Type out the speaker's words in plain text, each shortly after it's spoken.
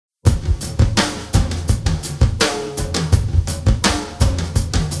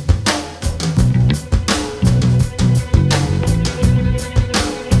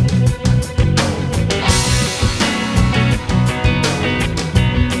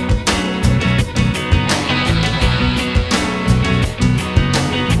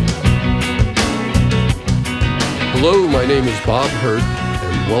Hello, my name is Bob Hurt,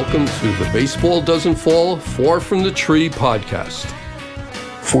 and welcome to the Baseball Doesn't Fall Far from the Tree podcast.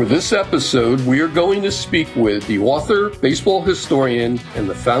 For this episode, we are going to speak with the author, baseball historian, and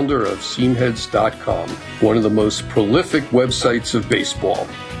the founder of Seamheads.com, one of the most prolific websites of baseball.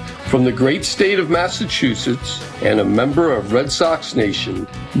 From the great state of Massachusetts and a member of Red Sox Nation,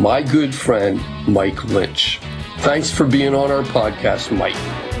 my good friend, Mike Lynch. Thanks for being on our podcast, Mike.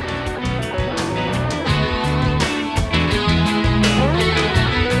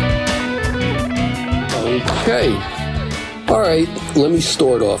 Okay. All right, let me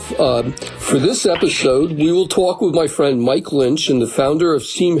start off. For this episode, we will talk with my friend Mike Lynch and the founder of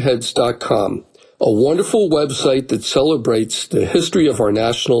Seamheads.com, a wonderful website that celebrates the history of our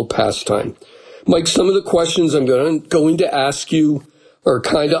national pastime. Mike, some of the questions I'm going to ask you are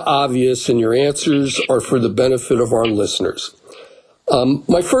kind of obvious, and your answers are for the benefit of our listeners.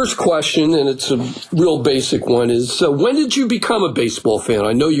 My first question, and it's a real basic one, is when did you become a baseball fan?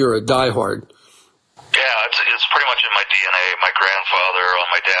 I know you're a diehard. Yeah, it's pretty much in my DNA. My grandfather on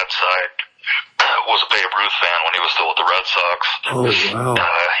my dad's side was a Babe Ruth fan when he was still with the Red Sox. Oh, wow.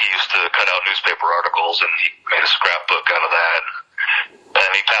 He used to cut out newspaper articles, and he made a scrapbook out of that. And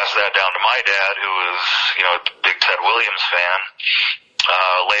he passed that down to my dad, who was, a big Ted Williams fan.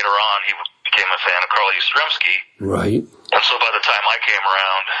 Later on, he became a fan of Carl Yastrzemski. Right. And so by the time I came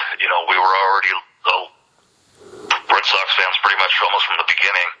around, we were already Red Sox fans pretty much almost from the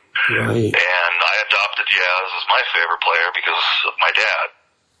beginning. Right. And I adopted Yaz as my favorite player because of my dad.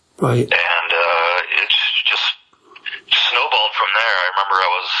 Right. And it's just snowballed from there. I remember I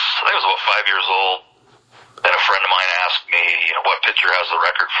think I was about 5 years old, and a friend of mine asked me, what pitcher has the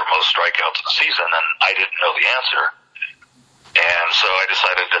record for most strikeouts in the season, and I didn't know the answer. And so I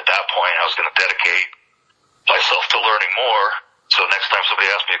decided at that point I was going to dedicate myself to learning more, so next time somebody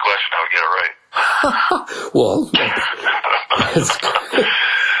asked me a question, I would get it right. Well,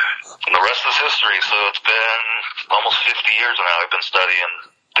 and the rest is history. So it's been almost 50 years now I've been studying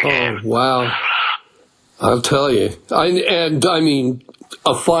the game. Oh, wow. I'll tell you. I mean,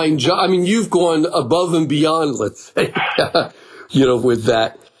 a fine job. I mean, you've gone above and beyond, let's say, with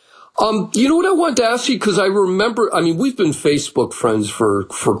that. You know what I wanted to ask you? Because I remember, we've been Facebook friends for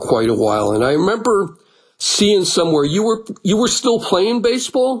quite a while, and I remember seeing somewhere you were still playing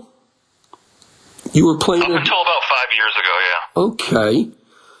baseball? You were playing up until about 5 years ago, yeah. Okay.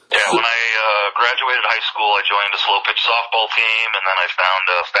 Yeah, when I graduated high school, I joined a slow pitch softball team, and then I found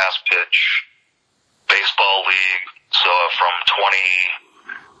a fast pitch baseball league. So from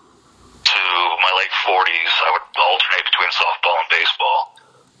 20 to my late 40s, I would alternate between softball and baseball.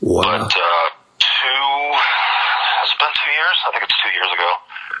 Wow. But has it been 2 years? I think it's 2 years ago.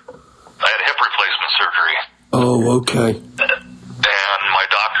 I had hip replacement surgery. Oh, okay. And my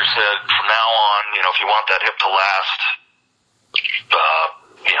doctor said, from now on, if you want that hip to last,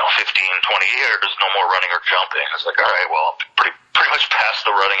 15, 20 years, no more running or jumping. I was like, all right, well, I'm pretty much past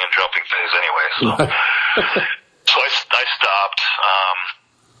the running and jumping phase anyway. So, I stopped.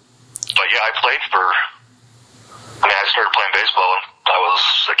 But yeah, I started playing baseball when I was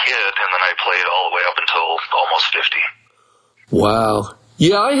a kid, and then I played all the way up until almost 50. Wow.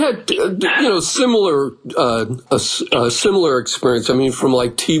 Yeah, I had, similar experience. From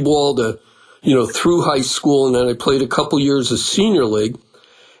like T-ball to, through high school, and then I played a couple years of senior league,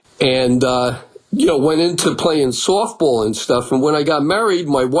 and, went into playing softball and stuff. And when I got married,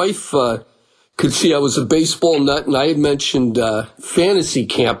 my wife could see I was a baseball nut, and I had mentioned fantasy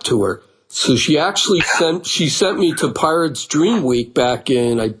camp to her. So she actually sent me to Pirates Dream Week back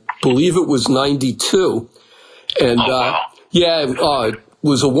in, I believe it was 92. And, wow. it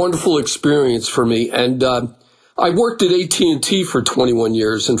was a wonderful experience for me. And I worked at AT&T for 21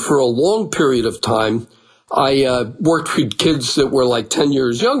 years, and for a long period of time, I worked with kids that were like 10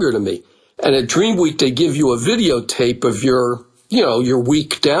 years younger than me. And at Dream Week, they give you a videotape of your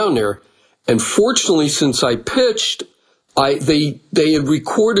week down there. And fortunately, since I pitched, they had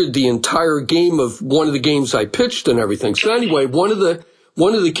recorded the entire game of one of the games I pitched and everything. So anyway, one of the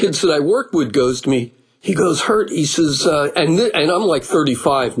kids that I worked with goes to me. He goes, Hurt, he says, and I'm like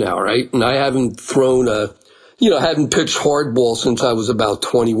 35 now, right? And I haven't thrown hadn't pitched hardball since I was about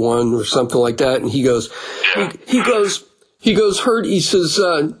 21 or something like that. And he goes, Hurt, he says,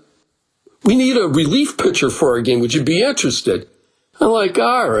 we need a relief pitcher for our game. Would you be interested? I'm like,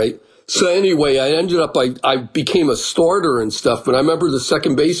 all right. So anyway, I ended up, I became a starter and stuff, but I remember the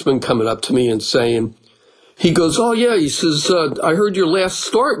second baseman coming up to me and saying, he goes, oh yeah, he says, I heard your last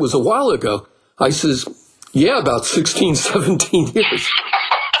start was a while ago. I says, yeah, about 16, 17 years.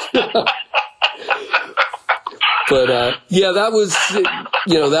 But yeah,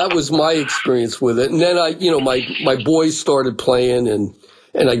 that was my experience with it. And then my boys started playing, and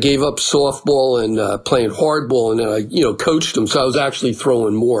I gave up softball and playing hardball, and then I coached them, so I was actually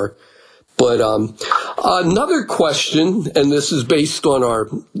throwing more. But another question, and this is based on our,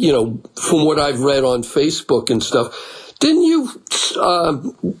 from what I've read on Facebook and stuff, didn't you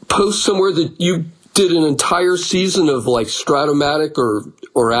post somewhere that you did an entire season of like Stratomatic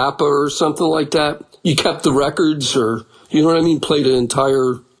or APA or something like that? You kept the records, or you know what I mean? Played an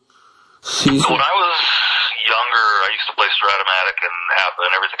entire season. When I was younger, I used to play Stratomatic and APA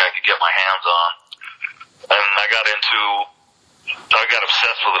and everything I could get my hands on, and I got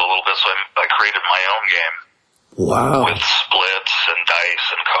obsessed with it a little bit, so I created my own game. Wow. With splits and dice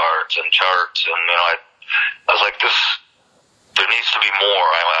and cards and charts, and I was like, there needs to be more.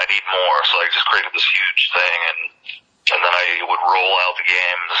 I need more, so I just created this huge thing, and then I would roll out the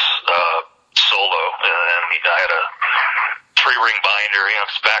games solo, and then I had a 3-ring binder.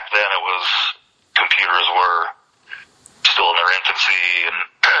 Cause back then computers were still in their infancy, and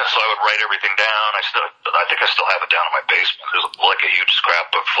so I would write everything down. I think I still have it down in my basement. There's like a huge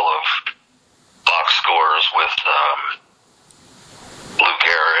scrapbook full of box scores with Lou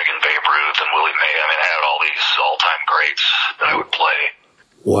Gehrig and Babe Ruth and Willie May. I mean, I had all these all-time greats that I would play.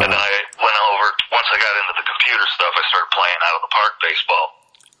 Wow. And then I went over, once I got into the computer stuff, I started playing out of the park baseball.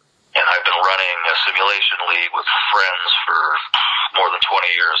 And I've been running a simulation league with friends for more than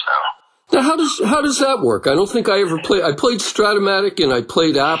 20 years now. Now, how does that work? I don't think I ever played. I played Stratomatic and I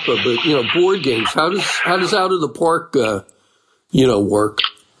played APA, but board games. How does Out of the Park work?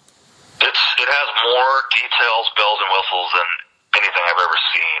 It has more details, bells and whistles than anything I've ever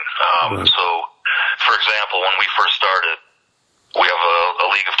seen. Right. So, for example, when we first started, we have a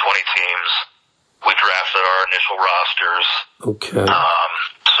league of 20 teams. We drafted our initial rosters. Okay.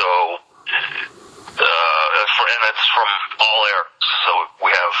 And it's from all eras. So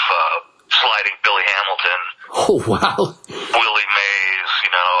we have sliding Billy Hamilton. Oh, wow. Willie Mays.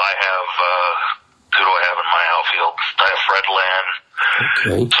 I have, who do I have in my outfield? I have Fred Lynn.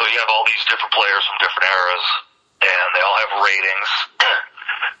 Okay. So you have all these different players from different eras, and they all have ratings.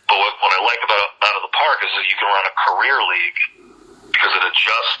 But what I like about Out of the Park is that you can run a career league because it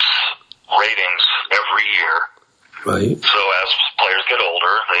adjusts ratings every year. Right. So as players get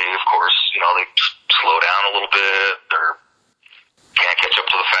older, they, of course, they slow down a little bit. They can't catch up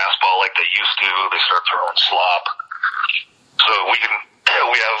to the fastball like they used to. They start throwing slop. So we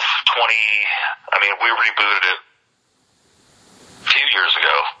have 20, we rebooted it a few years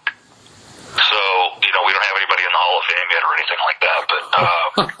ago. So, we don't have anybody in the Hall of Fame yet or anything like that, but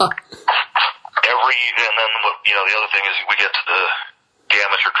and then, the other thing is we get to the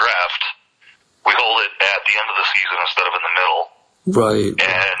amateur draft. We hold it at the end of the season instead of in the middle. Right.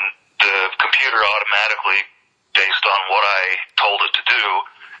 And the computer automatically, based on what I told it to do,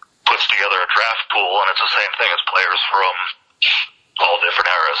 puts together a draft pool, and it's the same thing as players from all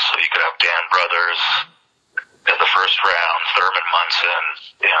different eras. So you could have Dan Brothers in the first round, Thurman Munson,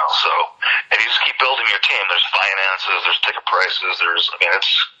 and you just keep building your team. There's finances, there's ticket prices,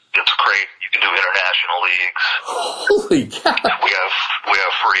 it's great. You can do international leagues. Holy cow. We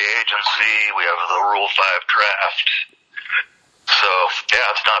have free agency, we have the Rule 5 draft. So,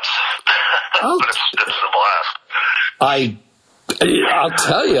 yeah, it's nuts. But it's a blast. I'll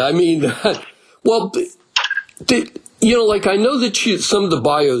tell you, well, I know that some of the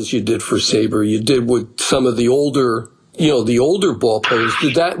bios you did for Sabre, you did with some of the older ball players.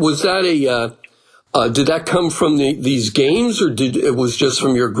 Did that come from these games, or it was just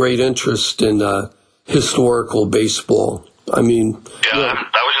from your great interest in historical baseball? I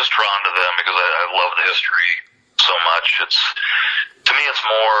was just drawn to them because I love the history so much. To me, it's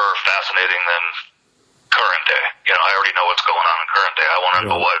more fascinating than current day. I already know what's going on in current day. I want to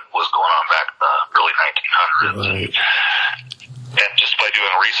know what was going on back in the early 1900s. Right. And just by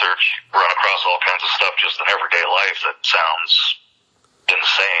doing research, you run across all kinds of stuff just in everyday life that sounds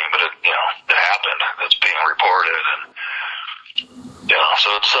insane, but it happened. It's being reported, and so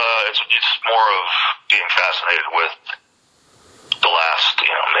it's more of being fascinated with the last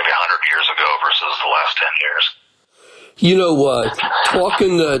maybe 100 years ago versus the last 10 years.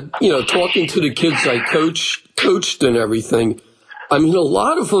 Talking to the kids I coached and everything, a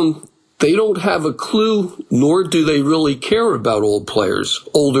lot of them, they don't have a clue, nor do they really care about older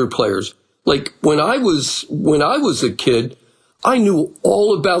players. Like when I was a kid, I knew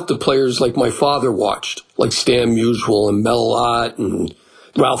all about the players like my father watched, like Stan Musial and Mel Ott and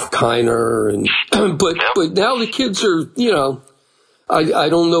Ralph Kiner, but now the kids are, I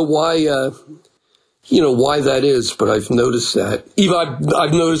don't know why, why that is, but I've noticed that. Even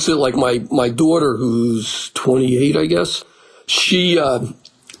I've noticed it. Like my daughter, who's 28, I guess. She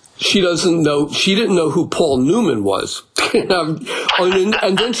doesn't know. She didn't know who Paul Newman was. and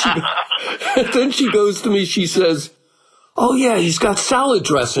then she goes to me. She says, "Oh yeah, he's got salad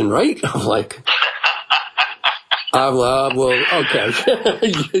dressing, right?" I'm like, well, okay.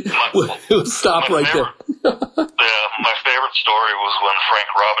 We'll stop right there. Yeah, my favorite story was when Frank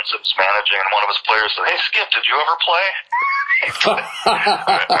Robinson was managing, and one of his players said, "Hey, Skip, did you ever play?"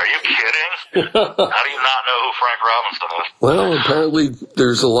 Are you kidding? How do you not know who Frank Robinson is? Well, apparently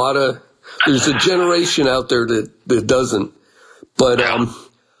there's a generation out there that doesn't. But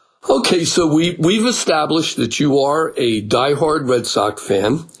okay, so we've established that you are a diehard Red Sox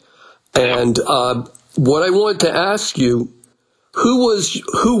fan, and what I wanted to ask you, who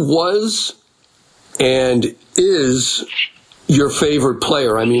was and is your favorite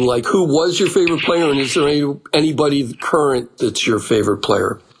player? I mean, like, who was your favorite player, and is there anybody current that's your favorite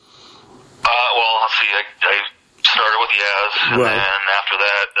player? Well, let's see. I started with Yaz, and right. Then after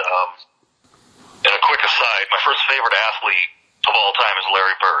that, and a quick aside, my first favorite athlete of all time is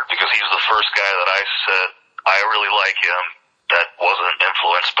Larry Bird, because he was the first guy that I said, I really like him, that wasn't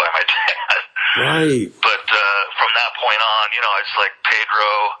influenced by my dad. Right. But from that point on, I just like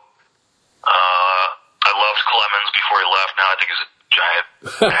Pedro. I loved Clemens before he left. Now I think he's a giant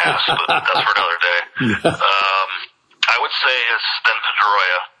ass, but that's for another day. Yeah. I would say it's then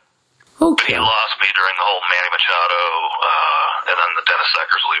Pedroia. Okay. But he lost me during the whole Manny Machado and then the Dennis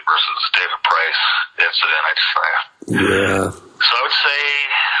Eckersley versus David Price incident. Yeah. So I would say,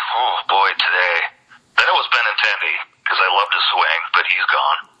 oh boy, today. Then it was Benintendi, because I loved his swing, but he's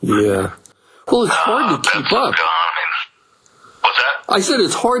gone. Yeah. Well, it's hard to keep up. Gone. I mean, what's that? I said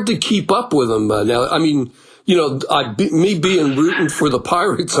it's hard to keep up with him now. I mean, me being rooting for the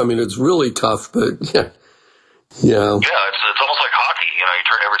Pirates, I mean, it's really tough, but yeah. Yeah, it's almost like hockey.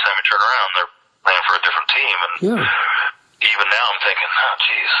 Every time you turn around, they're playing for a different team, and even now I'm thinking, oh,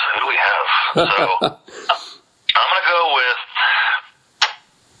 geez, who do we have? So I'm going to go with,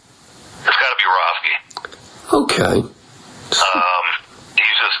 it's got to be Rofsky. Okay.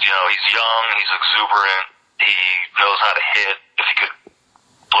 He's just, he's young, he's exuberant, he knows how to hit. If he could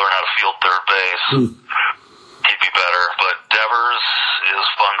learn how to field third base, he'd be better. But Devers is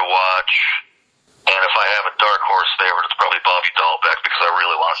fun to watch. And if I have a dark horse favorite, it's probably Bobby Dahlbeck, because I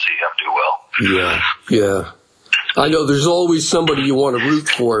really want to see him do well. Yeah. I know there's always somebody you want to root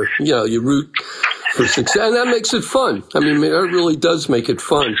for. You root for success, and that makes it fun. I mean, that really does make it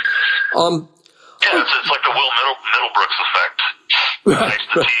fun. It's like the Will Middlebrooks effect. I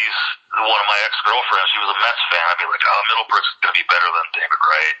used to tease one of my ex-girlfriends. She was a Mets fan. I'd be like, oh, Middlebrooks is going to be better than David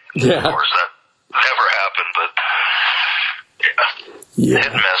Wright. Yeah. Of course, that never happened, but hit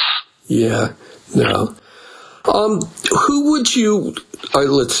and miss. Yeah. No. Who would you?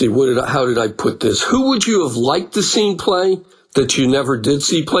 Let's see. How did I put this? Who would you have liked to see play that you never did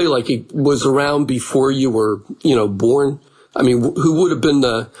see play? Like he was around before you were, born. I mean, who would have been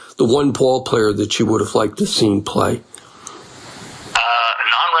the one ball player that you would have liked to see play?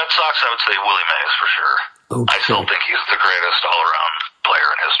 Non-Red Sox, I would say Willie Mays for sure. Okay. I still think he's the greatest all-around player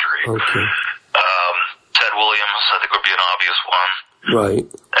in history. Okay. Ted Williams, I think, would be an obvious one. Right.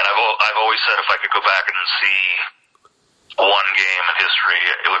 And I've always said if I could go back and see one game in history,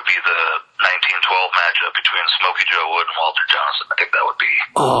 it would be the 1912 matchup between Smokey Joe Wood and Walter Johnson. I think that would be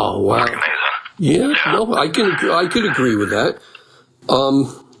pretty amazing. Yeah, no, I could agree with that.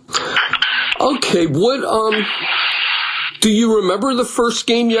 Okay, what do you remember the first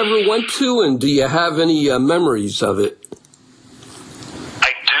game you ever went to, and do you have any memories of it?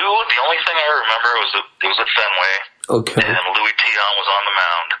 I do. The only thing I remember was it was at Fenway. Okay. And Louis Tion was on the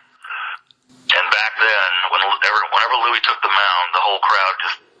mound. And back then, whenever Louis took the mound, the whole crowd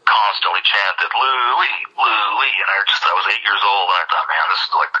just constantly chanted, Louis, Louis. And I was 8 years old, and I thought, man, this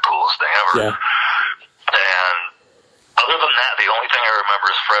is like the coolest thing ever. Yeah. And other than that, the only thing I remember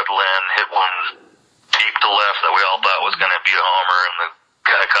is Fred Lynn hit one deep to left that we all thought was going to be a homer, and the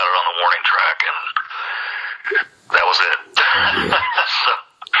guy caught it on the warning track, and that was it. Yeah. So,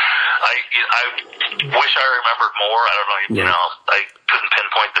 I wish I remembered more. I don't know, I couldn't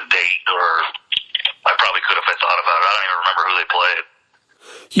pinpoint the date, or I probably could if I thought about it. I don't even remember who they played.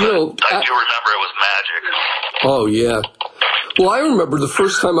 I do remember it was magic. Oh, yeah. Well, I remember the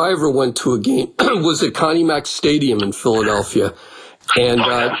first time I ever went to a game was at Connie Mack Stadium in Philadelphia. And,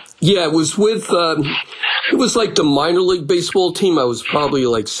 it was with, it was like the minor league baseball team. I was probably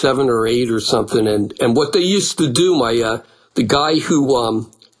like 7 or 8 or something. And what they used to do, the guy who,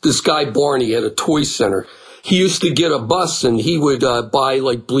 this guy Barney at a toy center, he used to get a bus and he would buy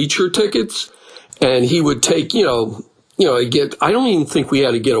like bleacher tickets. and he would take, I don't even think we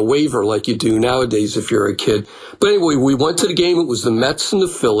had to get a waiver like you do nowadays if you're a kid. But anyway, we went to the game. It was the Mets and the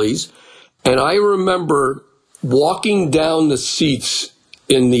Phillies. And I remember walking down the seats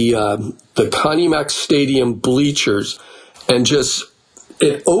in the Connie Mack Stadium bleachers, and just,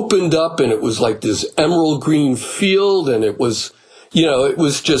 it opened up and it was like this emerald green field, and it was, it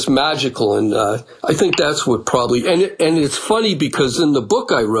was just magical. And I think that's what probably, and it's funny because in the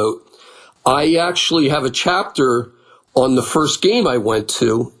book I wrote, I actually have a chapter on the first game I went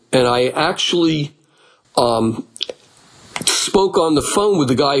to, and I actually spoke on the phone with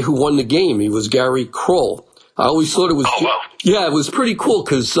the guy who won the game. He was Gary Kroll. I always thought it was, yeah, it was pretty cool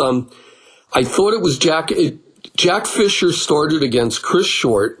because I thought it was Jack Fisher started against Chris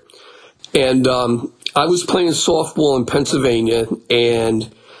Short, and I was playing softball in Pennsylvania,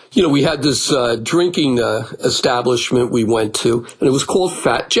 and we had this drinking establishment we went to, and it was called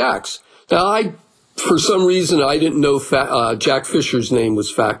Fat Jack's. Now, for some reason, I didn't know Jack Fisher's name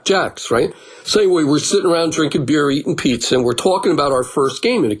was Fat Jack's, right? So anyway, we're sitting around drinking beer, eating pizza, and we're talking about our first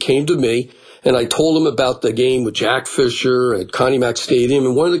game, and it came to me, and I told him about the game with Jack Fisher at Connie Mack Stadium,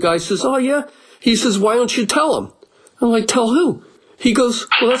 and one of the guys says, oh, yeah? He says, why don't you tell him? I'm like, tell who? He goes,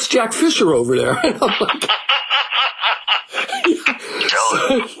 well, that's Jack Fisher over there. And I'm like,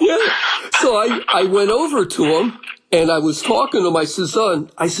 yeah. So I went over to him, and I was talking to him. I says,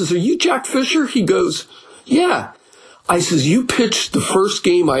 are you Jack Fisher? He goes, yeah. I says, you pitched the first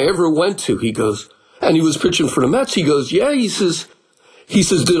game I ever went to. He goes, and he was pitching for the Mets. He goes, yeah. He says,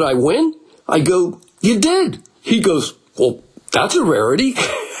 did I win? I go, you did. He goes, well, that's a rarity.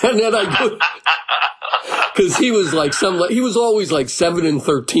 And then I go, because he was he was always like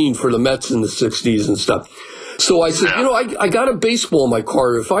 7-13 for the Mets in the 60s and stuff. So I said, I got a baseball in my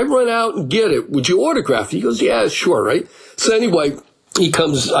car. If I run out and get it, would you autograph it? He goes, yeah, sure, right? So anyway, he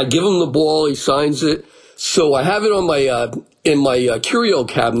comes, I give him the ball, he signs it. So I have it on my in my curio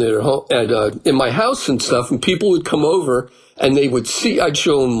cabinet at home, in my house and stuff, and people would come over and they would see, I'd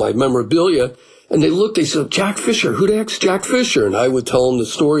show them my memorabilia, and they said, Jack Fisher, who the heck's Jack Fisher? And I would tell them the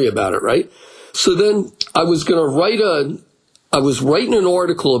story about it, right? So then I was writing an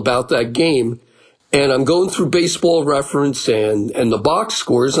article about that game, and I'm going through Baseball Reference and the box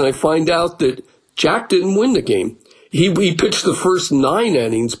scores, and I find out that Jack didn't win the game. He pitched the first 9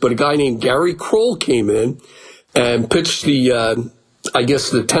 innings, but a guy named Gary Kroll came in and pitched the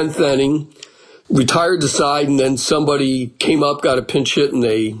 10th inning, retired the side, and then somebody came up, got a pinch hit, and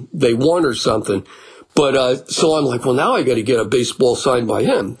they won or something. But so I'm like, well, now I got to get a baseball signed by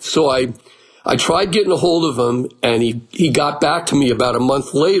him. So I tried getting a hold of him, and he got back to me about a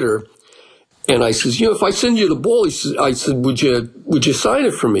month later. And I says, if I send you the ball, I said, would you sign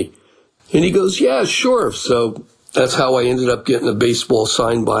it for me? And he goes, yeah, sure. So that's how I ended up getting a baseball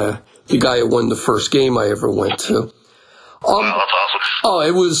signed by the guy who won the first game I ever went to. Wow, that's awesome. Oh,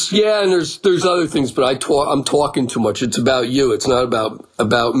 it was, yeah, and there's other things, but I'm talking too much. It's about you. It's not about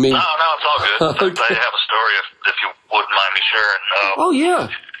me. No, it's all good. Okay. I have a story if you wouldn't mind me sharing. Oh, yeah.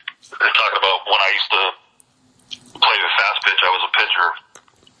 Talking about when I used to play the fast pitch, I was a pitcher,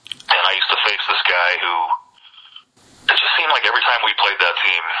 and I used to face this guy who, it just seemed like every time we played that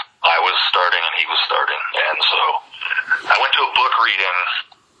team, I was starting and he was starting. And so I went to a book reading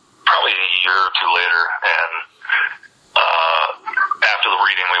probably a year or two later, and after the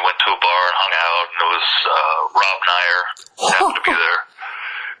reading, we went to a bar and hung out, and it was Rob Nyer happened to be there.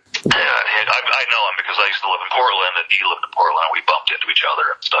 And I know him because I used to live in Portland, and he lived in Portland, and we bumped into each other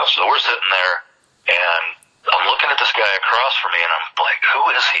and stuff. So we're sitting there, and I'm looking at this guy across from me, and I'm like, who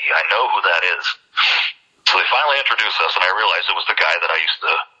is he? I know who that is. So they finally introduced us, and I realized it was the guy that I used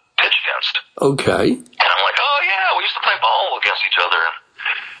to pitch against. Okay. And I'm like, oh, yeah, we used to play ball against each other. And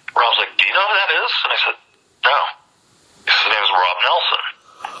Rob's like, do you know who that is? And I said, no. His name is Rob Nelson.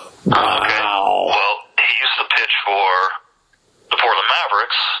 Wow. Okay. Well, he used to pitch for the Portland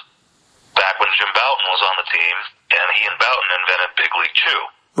Mavericks back when Jim Bouton was on the team, and he and Bouton invented Big League Chew.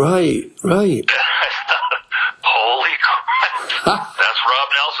 Right. Holy crap. That's Rob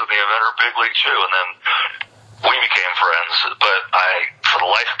Nelson, the inventor of Big League Chew. And then we became friends, but I, for the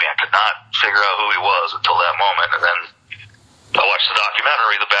life of me, I could not figure out who he was until that moment. And then I watched the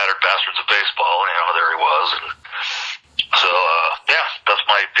documentary, The Battered Bastards of Baseball, and there he was. And so, yeah, that's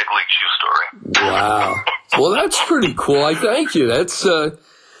my Big League Chew story. Wow. Well, that's pretty cool. I thank you. That's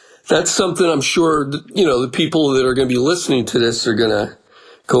something I'm sure, the people that are going to be listening to this are going to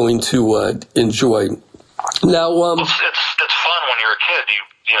enjoy. Now, it's fun when you're a kid.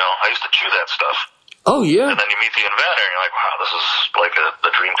 I used to chew that stuff. Oh yeah. And then you meet the inventor, and you're like, wow, this is like a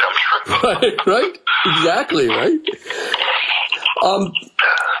dream come true. Right. Exactly. Right.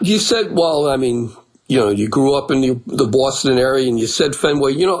 You said, well, I mean, you grew up in the Boston area, and you said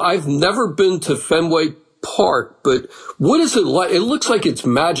Fenway. I've never been to Fenway Park, but what is it like? It looks like it's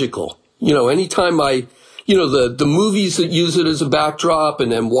magical. Anytime the movies that use it as a backdrop,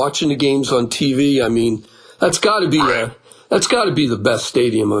 and then watching the games on TV. I mean, that's got to be the best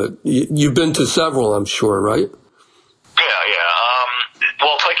stadium. You've been to several, I'm sure, right? Yeah.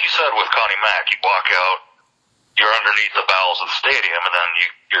 Well, it's like you said with Connie Mack. You walk out, you're underneath the bowels of the stadium, and then you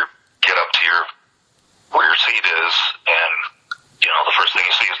get up to where your seat is, and the first thing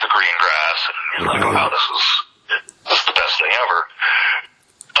you see is the green grass, and you're like, wow, this is the best thing ever.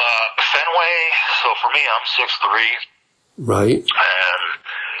 Fenway, so for me, I'm 6'3". Right. And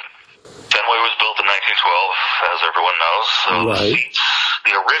Fenway was built in 1912, as everyone knows, so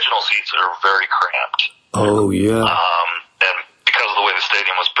the original seats are very cramped. Oh, yeah. And because of the way the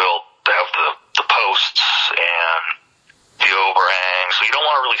stadium was built, they have the posts and the overhang, so you don't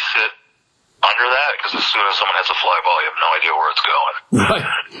want to really sit under that, because as soon as someone hits a fly ball, you have no idea where it's going. Right.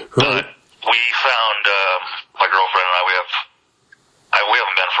 But we found, my girlfriend and I, we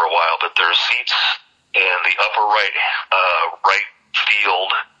haven't been for a while, but there's seats in the upper right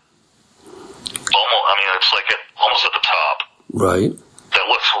field. It's like almost at the top. Right. That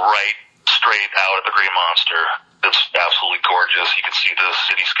looks right straight out at the Green Monster. It's absolutely gorgeous. You can see the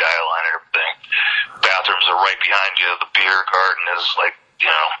city skyline and everything. Bathrooms are right behind you. The beer garden is 50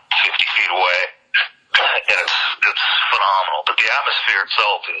 feet away. And it's phenomenal. But the atmosphere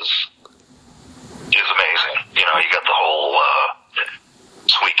itself is amazing. You got the whole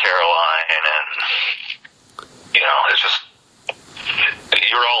Sweet Caroline, and it's just,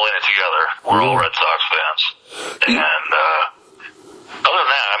 you're all in it together. We're all Red Sox fans. And other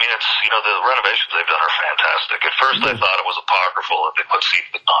than that, it's, the renovations they've done are fantastic. At first I thought it was apocryphal that they put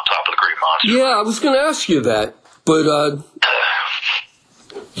seats on top of the Green Monster. Yeah, I was going to ask you that, but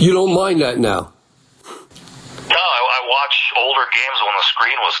you don't mind that now? No, I watched older games when the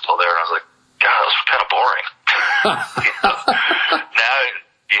screen was still there, and I was like, God, that was kind of boring. Now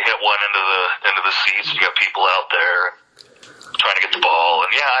you hit one into the seats. You got people out there trying to get the ball,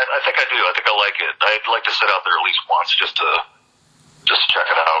 and yeah, I think I do. I think I like it. I'd like to sit out there at least once just to check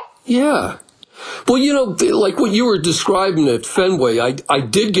it out. Yeah. Well, like what you were describing at Fenway, I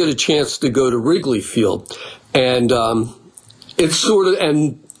did get a chance to go to Wrigley Field, and it's sort of,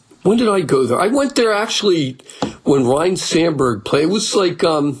 and when did I go there? I went there actually when Ryne Sandberg played. It was like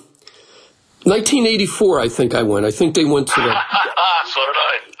 1984, I think I went. I think they went to the... So did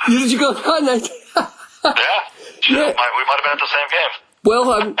I. Did you go? Yeah. We might have been at the same game.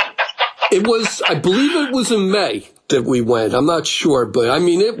 Well, I believe it was in May that we went. I'm not sure, but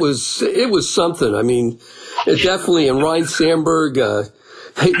it was something. It definitely, and Ryne Sandberg,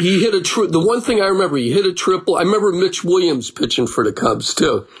 he hit the one thing I remember, he hit a triple. I remember Mitch Williams pitching for the Cubs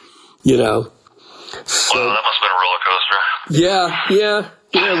too, So, well, that must have been a roller coaster. Yeah,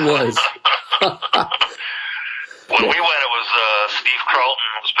 it was. When we went, it was Steve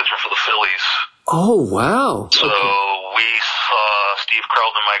Carlton was pitching for the Phillies. Oh, wow. So we saw Steve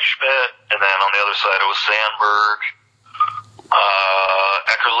Carlton and Mike Schmidt, and then on the other side it was Sandberg.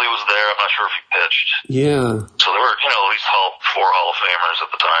 Eckersley was there. I'm not sure if he pitched. Yeah. So there were, at least 4 Hall of Famers at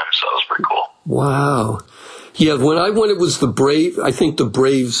the time, so it was pretty cool. Wow. Yeah, when I went, it was the Braves. I think the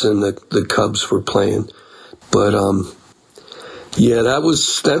Braves and the Cubs were playing. But, yeah, that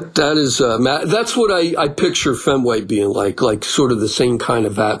is that's what I picture Fenway being like sort of the same kind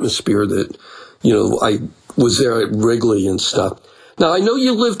of atmosphere that, I was there at Wrigley and stuff. Now, I know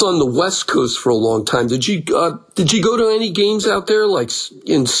you lived on the West Coast for a long time. Did you go to any games out there, like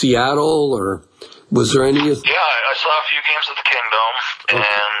in Seattle, or was there any? Yeah, I saw a few games at the Kingdom,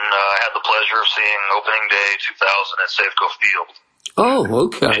 and I had the pleasure of seeing opening day 2000 at Safeco Field. Oh,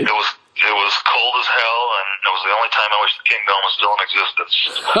 okay. It was cold as hell, and it was the only time I wish the Kingdom was still in existence.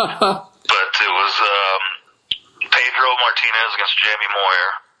 But it was Pedro Martinez against Jamie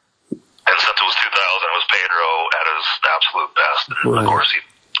Moyer. And since it was 2000, it was Pedro at his absolute best. And right. Of course, he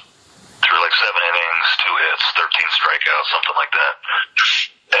threw like 7 innings, 2 hits, 13 strikeouts, something like that.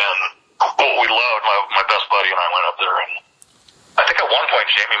 And what we loved, my best buddy and I went up there, and I think at one point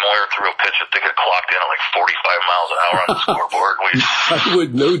Jamie Moyer threw a pitch that they had clocked in at like 45 miles an hour on the scoreboard. I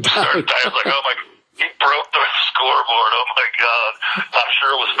would no doubt. I was like, oh my, he broke the scoreboard. Oh my God. I'm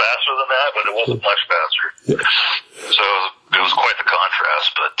sure it was faster than that, but it wasn't much faster. Yeah. So it was quite the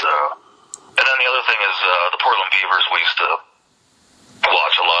contrast. But, and then the other thing is, the Portland Beavers we used to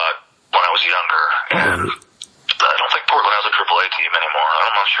watch a lot when I was younger. And I don't think Portland has a AAA team anymore.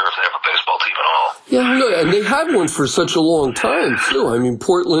 I'm not sure if they have a baseball team at all. Yeah, no, and they had one for such a long time, too.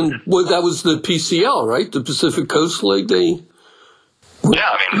 Portland, that was the PCL, right? The Pacific Coast League,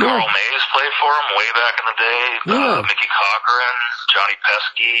 Yeah, I mean, Carl Mays played for him way back in the day. Mickey Cochran, Johnny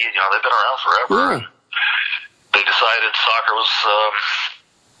Pesky, they've been around forever. Yeah. They decided soccer was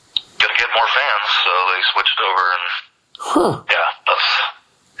going to get more fans, so they switched over, and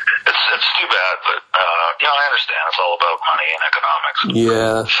it's too bad, but I understand. It's all about money and economics.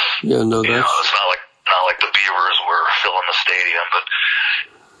 That's It's not like the Beavers were filling the stadium, but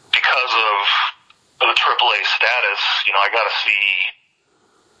because of the AAA status, I got to see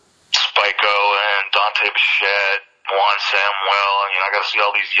Spyco and Dante Bichette, Juan Samuel, and I got to see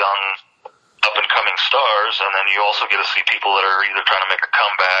all these young up-and-coming stars, and then you also get to see people that are either trying to make a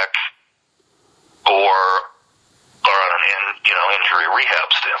comeback or are on an injury rehab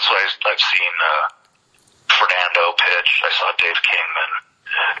stint. So I've seen Fernando pitch. I saw Dave Kingman.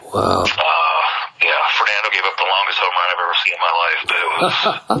 Wow. Fernando gave up the longest home run I've ever seen in my life.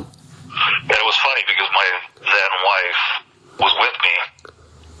 But it was funny because my then wife was with me,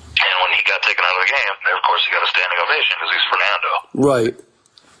 and when he got taken out of the game, of course he got a standing ovation because he's Fernando. Right.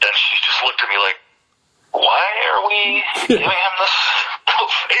 And she just looked at me like, why are we giving him this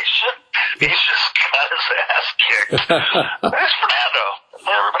ovation? He's just got his ass kicked. It's Fernando.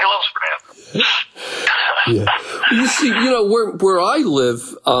 Everybody loves Fernando. You see, where I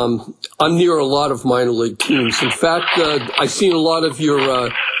live, I'm near a lot of minor league teams. In fact, I've seen a lot of your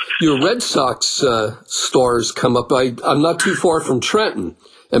Red Sox stars come up. I'm not too far from Trenton.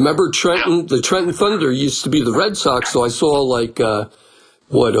 And remember Trenton, the Trenton Thunder used to be the Red Sox, so I saw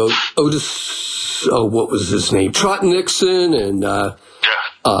Otis, what was his name? Trot Nixon and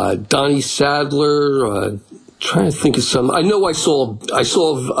Donnie Sadler. Trying to think of some. I know I saw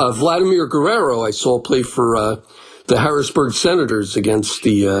Vladimir Guerrero. I saw play for the Harrisburg Senators against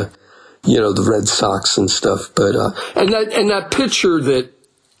the Red Sox and stuff. But and that pitcher that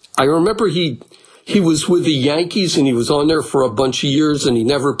I remember he was with the Yankees and he was on there for a bunch of years and he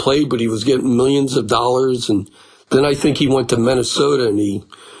never played, but he was getting millions of dollars. And then I think he went to Minnesota and he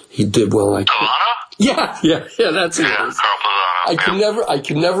did well. Yeah, that's it. I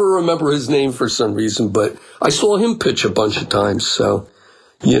can never remember his name for some reason, but I saw him pitch a bunch of times. So,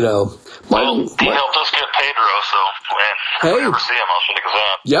 he helped us get Pedro. So when I ever see him, I'll shake his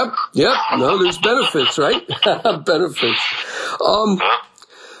hand. Yep. No, there's benefits, right? Benefits.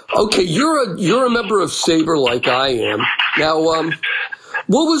 Okay, you're a member of SABR like I am. Now,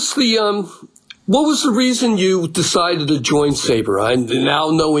 what was the reason you decided to join SABR? I'm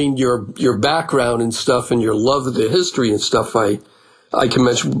now knowing your background and stuff and your love of the history and stuff. I can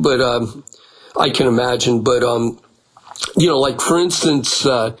mention, but I can imagine. But like for instance,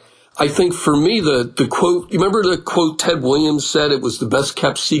 I think for me the quote. You remember the quote Ted Williams said? It was the best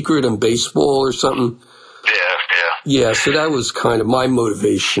kept secret in baseball or something. Yeah. So that was kind of my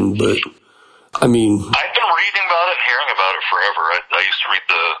motivation. But I mean, I've been reading about it and hearing about it forever. I used to read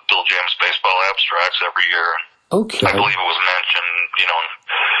the Bill James baseball abstracts every year. Okay. I believe it was mentioned,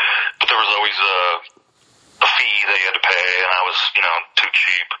 but there was always a fee that you had to pay, and I was, too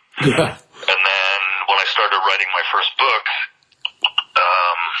cheap. Yeah. And then when I started writing my first book,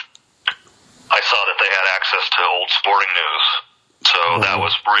 I saw that they had access to old sporting news. So that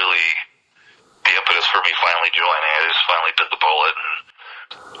was really the impetus for me finally joining. I just finally bit the bullet, and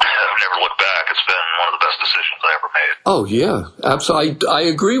I've never looked back. It's been one of the best decisions I ever made. Oh, yeah. Absolutely. I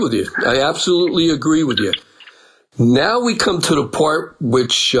agree with you. I absolutely agree with you. Now we come to the part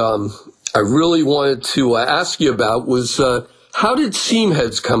which I really wanted to ask you about was how did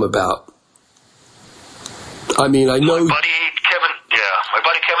Seamheads come about? I mean, I know... My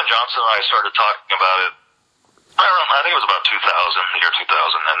buddy Kevin Johnson and I started talking about it, I think it was about 2000, the year 2000,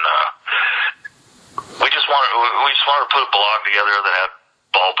 and we just wanted to put a blog together that had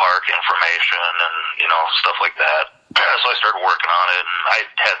ballpark information and, stuff like that. So I started working on it, and I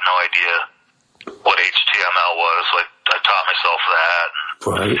had no idea what HTML was, so I taught myself that.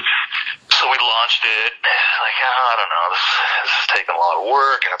 Right. So we launched it, I don't know, this is taking a lot of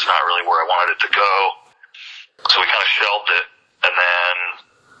work, and it's not really where I wanted it to go. So we kind of shelved it, and then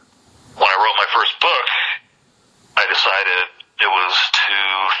when I wrote my first book, I decided it was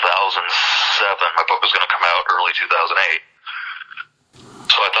 2007. My book was going to come out early 2008.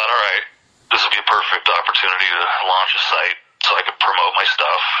 So I thought, all right, this would be a perfect opportunity to launch a site so I could promote my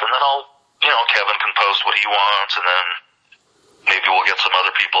stuff, and then Kevin can post what he wants, and then maybe we'll get some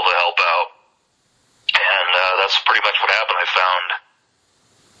other people to help out. And that's pretty much what happened. I found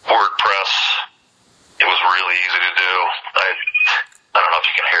WordPress. It was really easy to do. I don't know if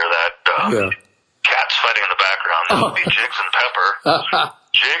you can hear that. Cats fighting in the background. That would be Jiggs and Pepper.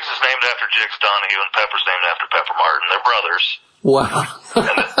 Jiggs is named after Jiggs Donahue, and Pepper's named after Pepper Martin. They're brothers. Wow.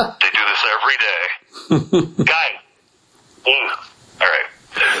 And they do this every day. Guys, All right.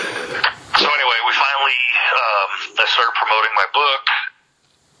 So anyway, we finally, I started promoting my book.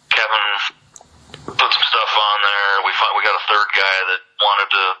 Kevin put some stuff on there. We got a third guy that wanted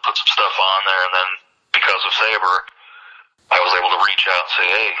to put some stuff on there, and then because of Saber, I was able to reach out and say,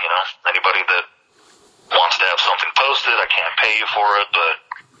 hey, anybody that wants to have something posted, I can't pay you for it, but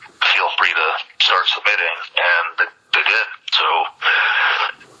feel free to start submitting, and they did. So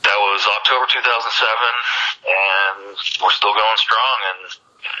that was October 2007, and we're still going strong, and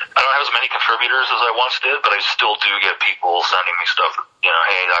I don't have as many contributors as I once did, but I still do get people sending me stuff,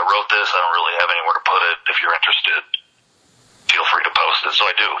 hey, I wrote this, I don't really have anywhere to put it. If you're interested, feel free to post it. So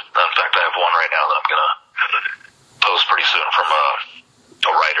I do. In fact, I have one right now that I'm going to post pretty soon from a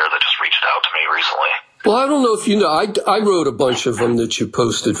writer that just reached out to me recently. Well, I don't know if you know, I wrote a bunch of them that you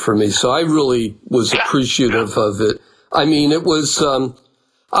posted for me, so I really was appreciative of it. I mean, it was, it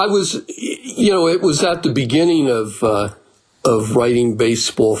was at the beginning of writing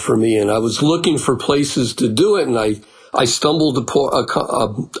baseball for me, and I was looking for places to do it, and I stumbled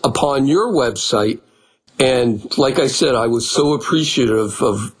upon your website, and like I said, I was so appreciative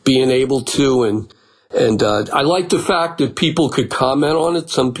of being able to, and I liked the fact that people could comment on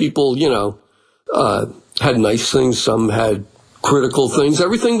it. Some people, had nice things, some had critical things.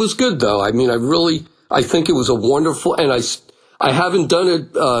 Everything was good, though. I mean, I think it was a wonderful, and I haven't done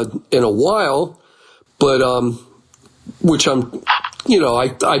it in a while, but which I'm, I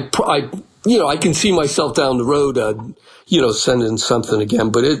can see myself down the road, sending something again.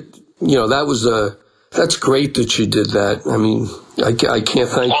 But that's great that you did that. I mean, I can't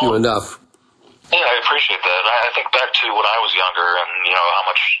thank you enough. Yeah, I appreciate that. I think back to when I was younger, and how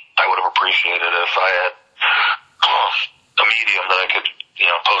much I would have appreciated if I had a medium that I could,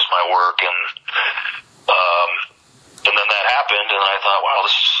 post my work, and then that happened, and I thought, wow,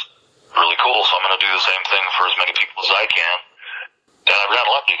 this is really cool, so I'm going to do the same thing for as many people as I can. And I've gotten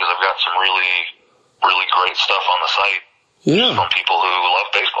lucky because I've got some really, really great stuff on the site. Yeah. From people who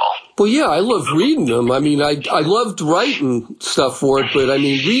love baseball. Well, yeah, I love reading them. I mean, I loved writing stuff for it, but I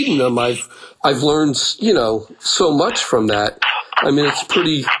mean, reading them, I've learned, so much from that. I mean, it's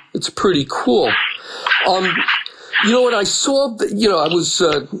pretty cool. What I saw, I was,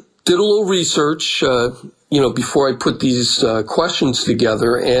 did a little research, before I put these questions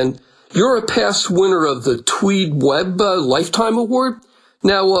together, and you're a past winner of the Tweed Webb Lifetime Award.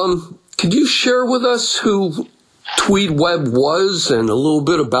 Now, could you share with us who Tweed Webb was and a little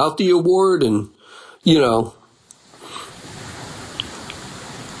bit about the award and, Love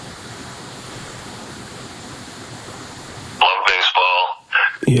baseball.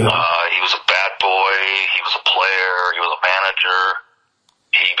 Yeah. He was a bad boy. He was a player. He was a manager.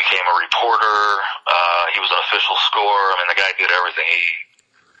 He became a reporter. He was an official scorer. I mean, the guy did everything.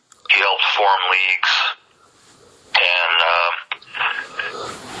 He helped form leagues. And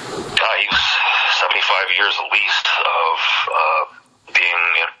he was 75 years at least of being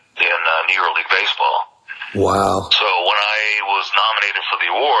in Negro League baseball. Wow. So when I was nominated for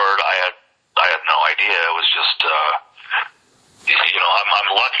the award, I had no idea. It was just, I'm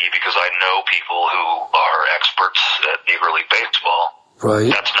lucky because I know people who are experts at Negro League baseball.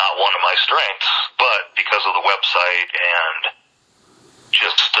 Right. That's not one of my strengths, but because of the website and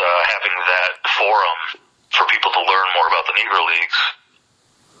just having that forum for people to learn more about the Negro Leagues,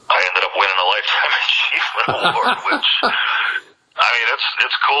 I ended up winning a Lifetime Achievement Award, which, I mean,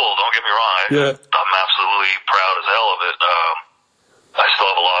 it's cool, don't get me wrong. I'm absolutely proud as hell of it. I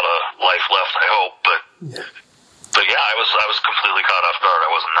still have a lot of life left, I hope, but yeah, I was completely caught off guard. I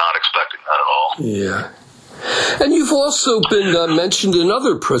was not expecting that at all. Yeah. And you've also been mentioned in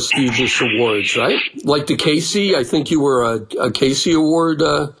other prestigious awards, right? Like the Casey, I think you were a Casey Award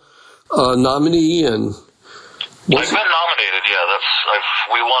nominee, and I've been nominated, yeah.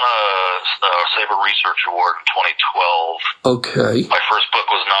 We won a Saber Research Award in 2012. Okay. My first book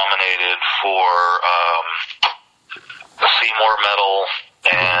was nominated for the Seymour Medal,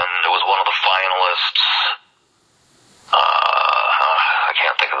 and it was one of the finalists. I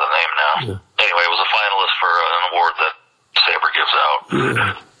can't think of the name now. Yeah. Anyway, it was a finalist for an award that Saber gives out.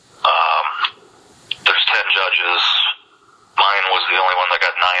 Yeah. There's 10 judges. Mine was the only one that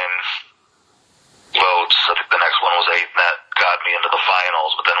got 9 votes. I think the next one was 8, and that got me into the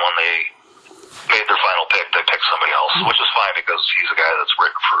finals. But then when they made their final pick, they picked somebody else, which is fine because he's a guy that's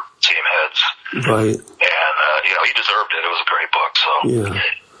written for team heads. Right. And, he deserved it. It was a great book. So, yeah.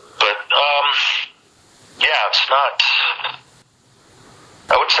 But, yeah, it's not...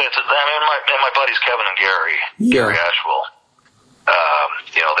 I would say my buddies Kevin and Gary Asheville,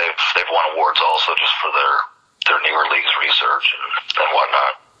 they've won awards also just for their Negro Leagues research and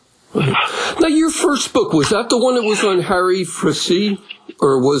whatnot. Now, your first book, was that the one that was on Harry Frazee?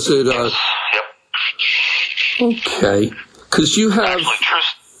 Or was it... Yes. Yep. Okay. Because you have... Actually,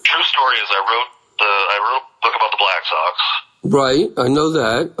 true story is I wrote a book about the Black Sox. Right, I know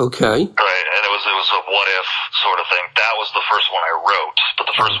that. Okay. Right, and it was a what-if sort of thing. That was the first one I wrote, but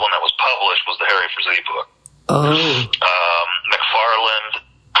the first one that was published was the Harry Frazee book. Oh. McFarland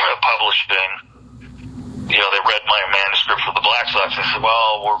Publishing, they read my manuscript for the Black Sox. They said,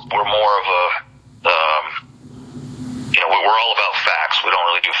 well, we're more of a, we're all about facts. We don't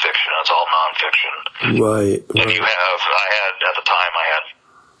really do fiction. It's all nonfiction. Right. And at the time, I had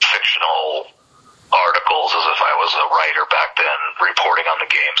fictional articles as if I was a writer back then, reporting on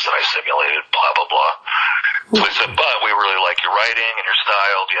the games that I simulated, blah, blah, blah. So they said, but we really like your writing and your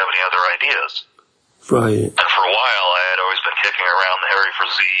style. Do you have any other ideas? Right. And for a while, I had always been kicking around the Harry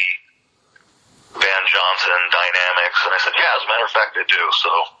Frazee, Van Johnson dynamics, and I said, yeah, as a matter of fact, I do. So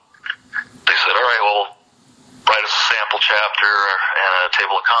they said, all right, well, write us a sample chapter and a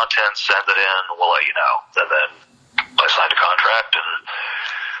table of contents, send it in, we'll let you know. And then I signed a contract, and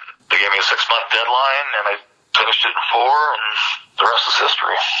they gave me a 6-month deadline, and I finished it in 4, and the rest is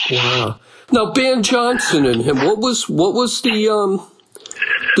history. Wow. Now, Van Johnson and him, what was the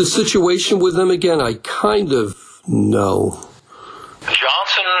situation with him again? I kind of know.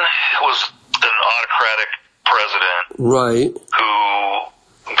 Johnson was an autocratic president, right, who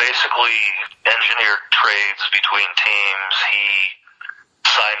basically engineered trades between teams. He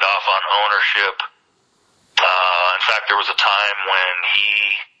signed off on ownership. In fact, there was a time when he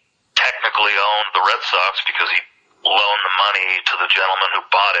technically owned the Red Sox because he loaned the money to the gentleman who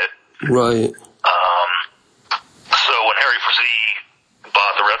bought it. Right. So when Harry Frazee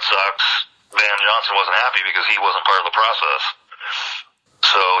bought the Red Sox, Van Johnson wasn't happy because he wasn't part of the process.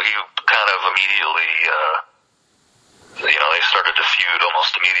 So he kind of immediately, they started to feud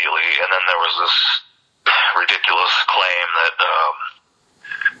almost immediately. And then there was this ridiculous claim that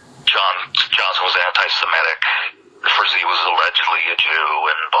Johnson was anti-Semitic. Frazee was allegedly a Jew,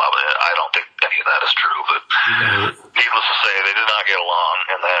 and blah, blah. I don't think any of that is true, but needless to say, they did not get along.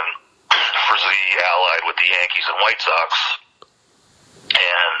 And then Frazee allied with the Yankees and White Sox,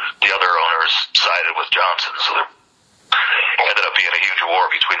 and the other owners sided with Johnson, so there ended up being a huge war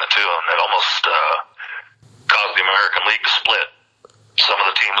between the two, and it almost caused the American League to split. Some of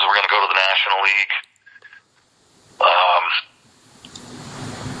the teams were going to go to the National League,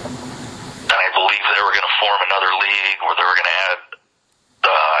 and I believe they were going to form another league where they were going to add,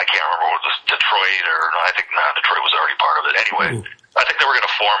 I can't remember what it was, Detroit, or no, I think Detroit was already part of it. Anyway, I think they were going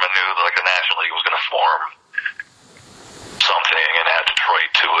to form a new, like the National League was going to form something and add Detroit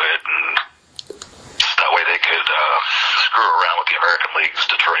to it, and that way they could screw around with the American League's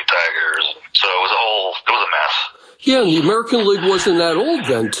Detroit Tigers. So it was a mess. Yeah, and the American League wasn't that old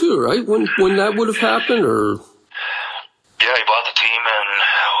then, too, right? When that would have happened, or? Yeah, he bought the team in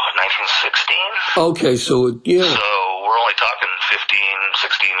 1916. Okay, so, yeah. So we're only talking 15,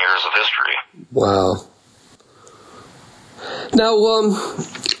 16 years of history. Wow. Now,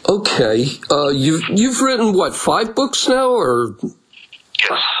 okay, you've written, 5 books now, or?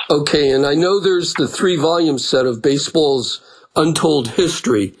 Yes. Okay, and I know there's the 3-volume set of baseball's untold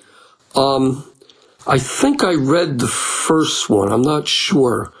history. I think I read the first one. I'm not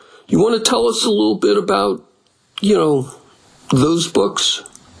sure. You want to tell us a little bit about, those books?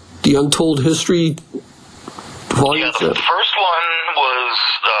 The Untold History volume? Yeah, the first one was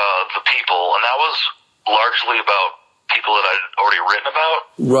The People, and that was largely about people that I'd already written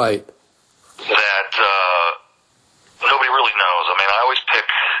about. Right. That nobody really knows. I mean, I always pick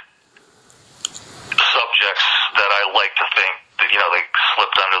subjects that I like to think that, they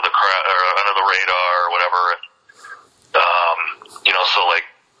slipped under the under the radar or whatever. So like,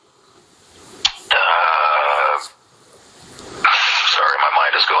 sorry, my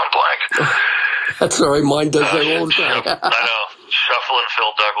mind is going blank. That's all right. Mine does that all the time. I know. Shuffling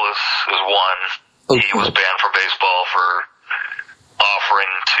Phil Douglas is one. Okay. He was banned from baseball for offering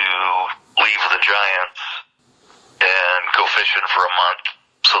to leave the Giants and go fishing for a month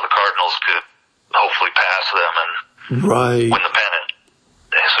so the Cardinals could hopefully pass them and win the pennant.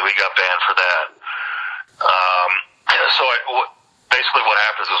 And so he got banned for that. Basically what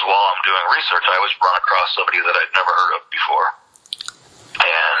happens is while I'm doing research, I always run across somebody that I'd never heard of before.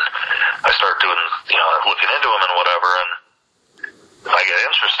 And I start doing, looking into them and whatever, and I get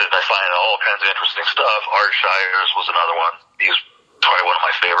interested and I find all kinds of interesting stuff. Art Shires was another one. He's probably one of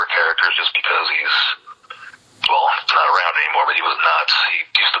my favorite characters just because he's not around anymore, but he was nuts. He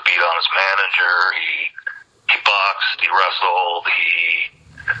used to beat on his manager. He boxed. He wrestled. He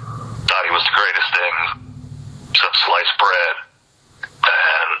thought he was the greatest thing since sliced bread.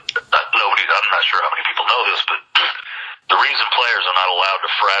 And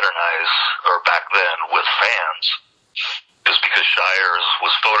Myers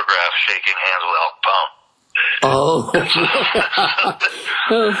was photographed shaking hands with Al Capone. Oh.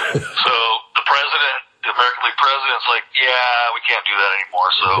 So the president, the American League president's like, yeah, we can't do that anymore.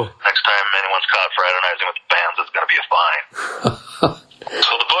 So next time anyone's caught fraternizing with the bands, it's going to be a fine.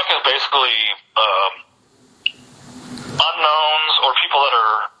 So the book is basically unknowns or people that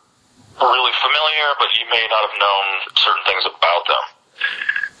are really familiar, but you may not have known certain things about them.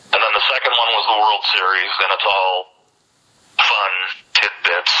 And then the second one was the World Series, and it's all fun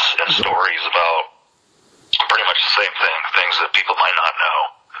tidbits and stories about pretty much the same thing, things that people might not know.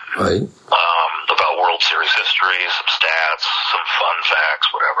 Right. About World Series history, some stats, some fun facts,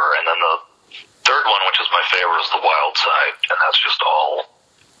 whatever. And then the third one, which is my favorite, is the Wild Side, and that's just all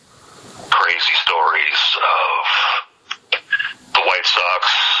crazy stories of the White Sox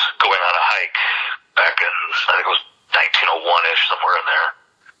going on a hike back in, I think it was 1901-ish, somewhere in there,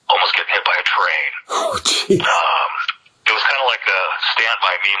 almost getting hit by a train. Oh, geez. It was kind of like a Stand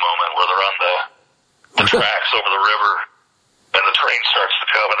By Me moment where they're on the tracks over the river and the train starts to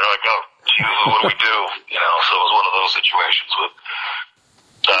come and they're like, oh, Jesus, what do we do? You know, so it was one of those situations with,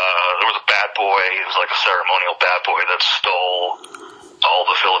 there was a bad boy, he was like a ceremonial bad boy that stole all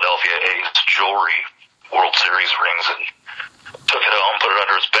the Philadelphia A's jewelry, World Series rings, and took it home, put it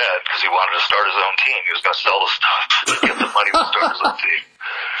under his bed because he wanted to start his own team. He was going to sell the stuff to get the money to start his own team.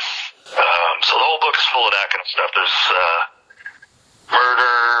 So the whole book is full of that kind of stuff. There's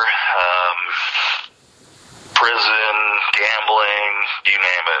murder, prison, gambling, you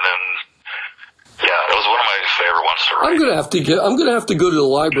name it. And yeah, it was one of my favorite ones to write. I'm gonna have to go to the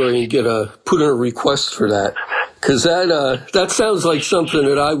library and put in a request for that, because that sounds like something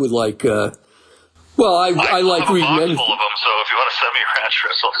that I would like. Well, I like reading. I have a box full of them, so if you want to send me your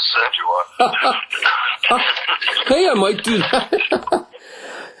address, I'll just send you one. Hey, I might do that.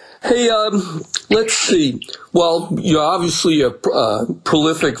 Hey, let's see. Well, you're obviously a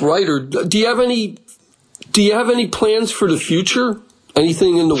prolific writer. Do you have any plans for the future?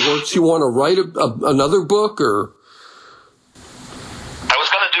 Anything in the works you want to write another book, or? I was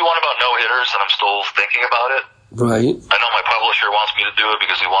going to do one about no-hitters, and I'm still thinking about it. Right. I know my publisher wants me to do it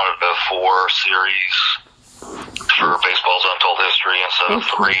because he wanted a 4-series for Baseball's Untold History instead of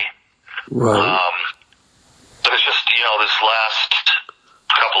 3. Right. But it's just, this last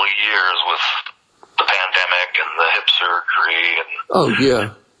couple of years with the pandemic and the hip surgery and... Oh, yeah.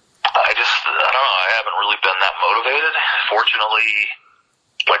 I don't know, I haven't really been that motivated. Fortunately,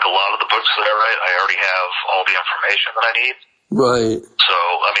 like a lot of the books that I write, I already have all the information that I need. Right. So,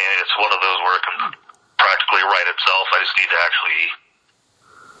 I mean, it's one of those where it can practically write itself. I just need to actually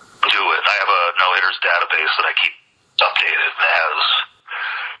do it. I have a no-hitters database that I keep updated and has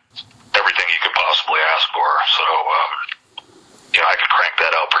everything you could possibly ask for. So, I could crank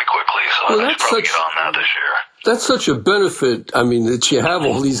that out pretty quickly. So I should probably get on that this year. That's such a benefit. I mean, that you have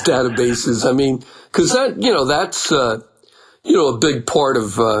all these databases. I mean, because that's a big part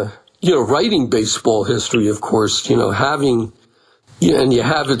of writing baseball history. Of course, having. Yeah, and you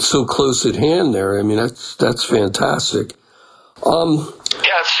have it so close at hand there. I mean, that's fantastic.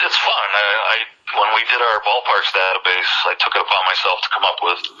 Yeah, it's fun. When we did our ballparks database, I took it upon myself to come up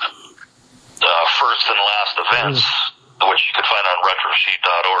with first and last events, which you could find on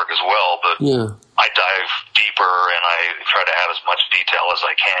retrosheet.org as well. But yeah. I dive deeper and I try to add as much detail as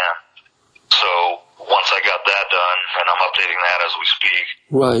I can. So once I got that done, and I'm updating that as we speak,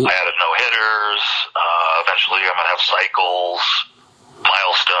 right. I added no-hitters. Eventually I'm going to have cycles,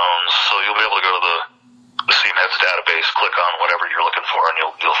 milestones, so you'll be able to go to the Seamheads database, click on whatever you're looking for, and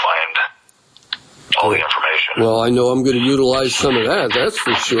you'll find all the information. Well, I know I'm going to utilize some of that. That's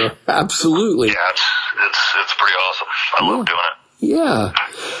for sure. Absolutely. Yeah, it's pretty awesome. I love doing it. Yeah,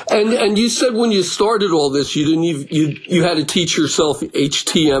 and you said when you started all this, you had to teach yourself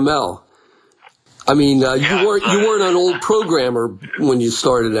HTML. I mean, you weren't an old programmer when you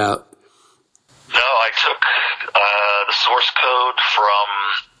started out. No, I took the source code from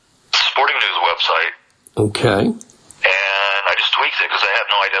the Sporting News website. Okay. And I just tweaked it because I had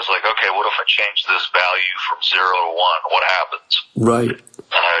no idea. I was like, okay, what if I change this value from 0 to 1? What happens? Right.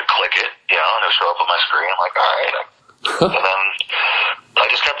 And I would click it, and it would show up on my screen. I'm like, all right. And then I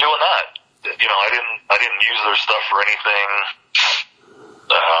just kept doing that. I didn't use their stuff for anything,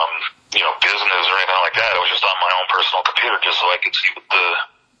 business or anything like that. It was just on my own personal computer just so I could see what the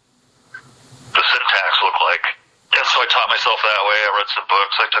syntax looked like. And so I taught myself that way. I read some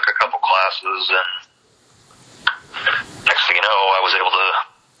books. I took a couple classes, and next thing you know, I was able to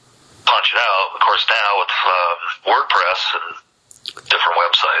punch it out. Of course, now with WordPress and different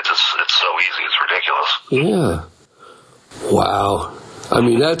websites, it's so easy. It's ridiculous. Yeah. Wow. I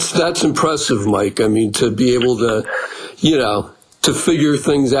mean, that's impressive, Mike. I mean, to be able to, to figure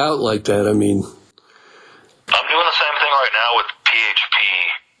things out like that. I mean, I'm doing the same thing right now with PHP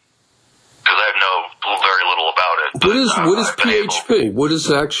because I know very little about it. What is PHP? What is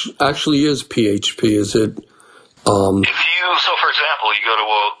actually is PHP? Is it? So for example, you go to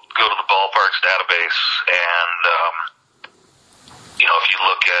the ballparks database, and if you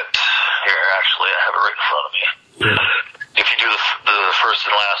look at here, actually, I have it right in front of me. Yeah. If you do the first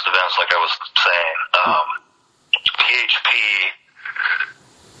and last events, like I was saying, PHP,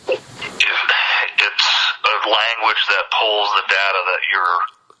 it's a language that pulls the data that you're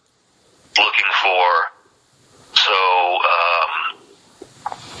looking for. So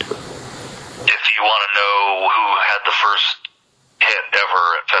if you want to know who had the first hit ever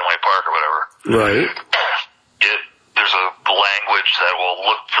at Fenway Park or whatever, right? There's a language that will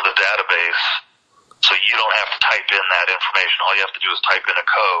look for the database, so you don't have to type in that information. All you have to do is type in a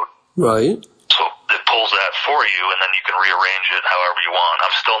code. Right. So it pulls that for you, and then you can rearrange it however you want.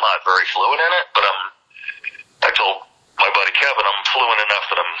 I'm still not very fluent in it, but I told my buddy Kevin I'm fluent enough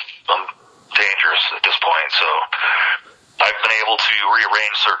that I'm dangerous at this point. So I've been able to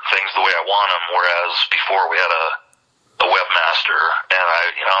rearrange certain things the way I want them, whereas before we had a webmaster, and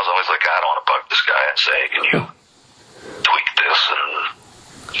I was always like, I don't want to bug this guy and say, can you tweak this and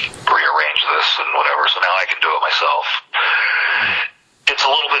rearrange this and whatever. So now I can do it myself. It's a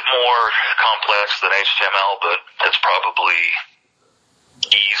little bit more complex than HTML, but it's probably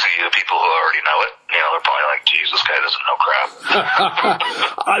easy to people who already know it. They're probably like, geez, this guy doesn't know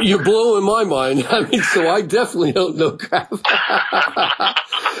crap. You're blowing my mind. I mean, so I definitely don't know crap.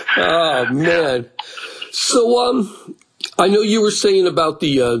 Oh, man. So, I know you were saying about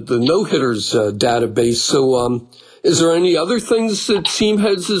the no-hitters database. So, is there any other things that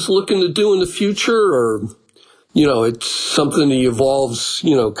Seamheads is looking to do in the future, or it's something that evolves,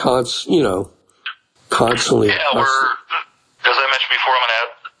 constantly? Yeah, as I mentioned before, I'm going to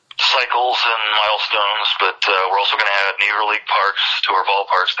add cycles and milestones, but we're also going to add Negro League parks to our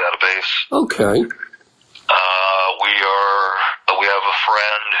ballparks database. Okay. We have a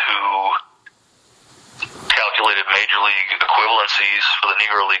friend who calculated major league equivalencies for the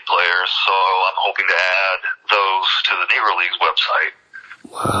Negro League players, so I'm hoping to add those to the Negro League's website.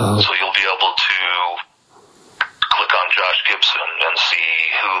 Wow. So you'll be able to click on Josh Gibson and see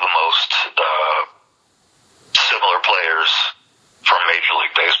who the most similar players from Major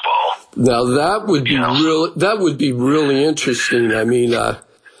League Baseball. Now that would be really interesting. I mean,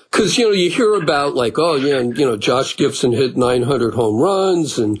 because you hear about like, oh yeah, Josh Gibson hit 900 home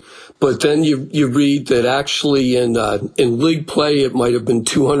runs, but then you read that actually in league play it might have been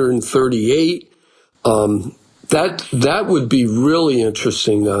 238. That would be really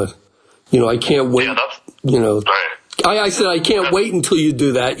interesting. I can't wait. Yeah, right. I said I can't wait until you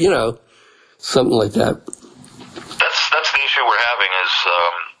do that. Something like that. That's the issue we're having is,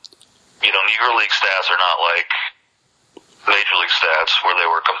 Negro League stats are not like Major League stats where they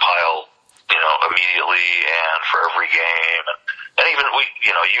were compiled, immediately and for every game. And even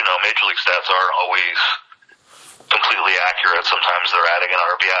Major League stats aren't always completely accurate. Sometimes they're adding an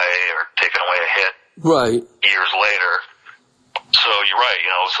RBI or taking away a hit right years later. So you're right.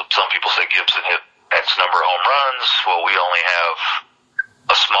 Some people say Gibson hit X number of home runs. Well, we only have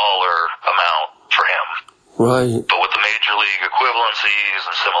a smaller amount for him. Right. But with the Major League equivalencies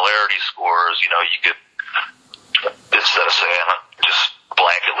and similarity scores, you get, instead of saying just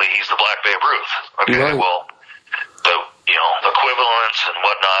blanketly, he's the Black Babe Ruth. Okay, right. Well, but, equivalence and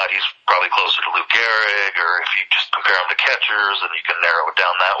whatnot, he's probably closer to Lou Gehrig, or if you just compare him to catchers, then you can narrow it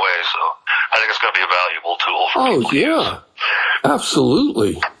down that way. So I think it's going to be a valuable tool for people to use.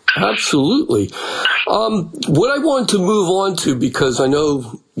 Absolutely. Absolutely. What I wanted to move on to, because I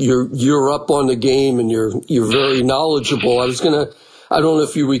know you're up on the game and you're very knowledgeable. I don't know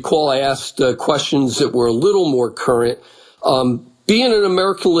if you recall, I asked questions that were a little more current. Being an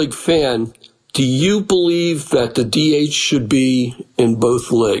American League fan, do you believe that the DH should be in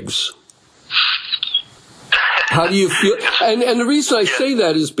both leagues? How do you feel? And the reason I say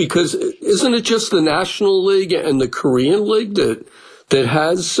that is because isn't it just the National League and the Korean League that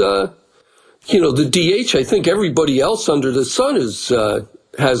has, the DH? I think everybody else under the sun has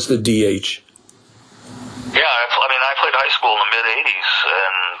the DH. Yeah, I played high school in the mid-'80s,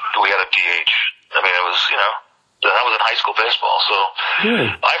 and we had a DH. It was, that was in high school baseball. So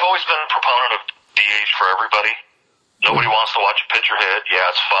I've always been a proponent of DH for everybody. Nobody wants to watch a pitcher hit.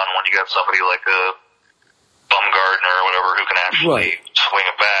 Yeah, it's fun when you got somebody like a Bumgarner or whatever who can actually swing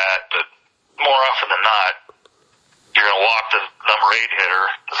a bat, but more often than not, you're going to walk the number 8 hitter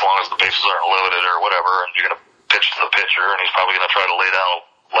as long as the bases aren't loaded or whatever, and you're going to pitch to the pitcher, and he's probably going to try to lay down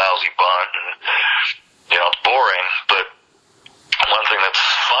a lousy bunt, and, it's boring, but one thing that's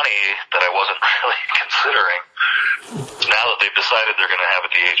funny that I wasn't really considering, now that they've decided they're going to have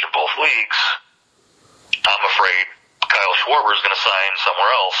a DH in both leagues, I'm afraid Kyle Schwarber is going to sign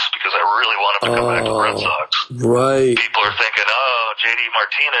somewhere else because I really want him to come back to the Red Sox. Right. People are thinking, JD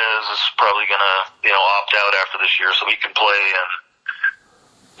Martinez is probably going to, opt out after this year so he can play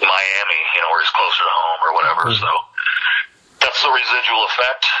in Miami, where he's closer to home or whatever. So that's the residual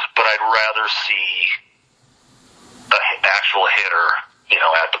effect, but I'd rather see an actual hitter,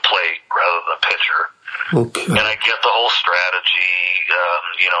 at the plate rather than a pitcher. Okay. And I get the whole strategy,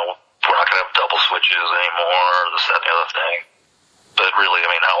 we're not going to have double switches anymore, this, that, and the other thing. But really,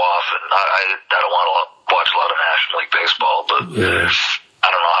 how often? I don't want to watch a lot of National League baseball, but I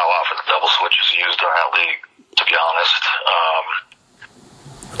don't know how often the double switch is used in that league, to be honest.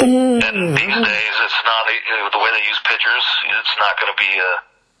 And these days, it's not, the way they use pitchers, it's not going to be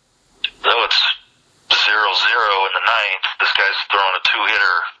though it's 0-0 in the ninth, this guy's throwing a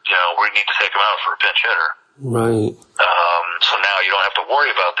two-hitter, we need to take him out for a pinch hitter. Right. So now you don't have to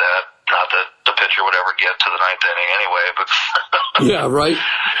worry about that. Not that the pitcher would ever get to the ninth inning anyway, but yeah, right.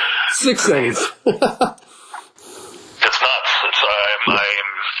 6 innings. It's nuts.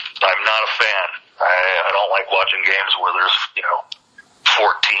 I'm not a fan. I don't like watching games where there's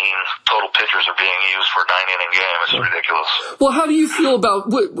 14 total pitchers are being used for a 9-inning game. It's ridiculous. Well, how do you feel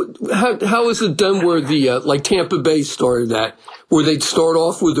about how is it done where the like Tampa Bay started that, where they'd start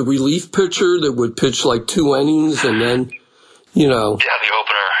off with a relief pitcher that would pitch like 2 innings and then, Yeah, the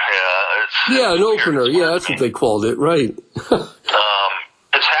opener. Yeah, an opener. Yeah, that's what they called it, right?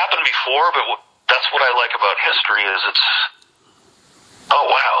 It's happened before, but that's what I like about history is it's, oh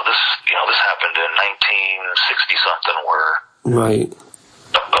wow, this happened in 1960 something where right.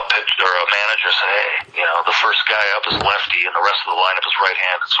 a pitcher or a manager said, hey, the first guy up is lefty and the rest of the lineup is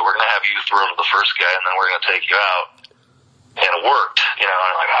right-handed, so we're going to have you throw to the first guy and then we're going to take you out. And it worked, and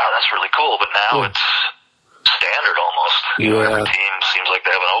I'm like, that's really cool, but now it's standard almost. Every team seems like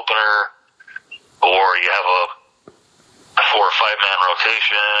they have an opener, or you have a 4 or 5 man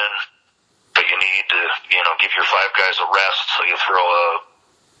rotation, but you need to, give your 5 guys a rest, so you throw a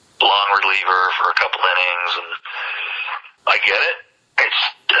long reliever for a couple innings, and I get it. It's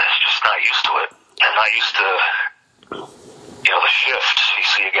just not used to it. I'm not used to, the shift. You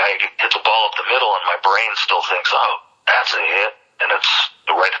see a guy hit the ball up the middle, and my brain still thinks, that's a hit, and it's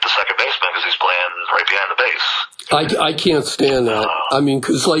right at the second baseman because he's playing right behind the base. I can't stand that.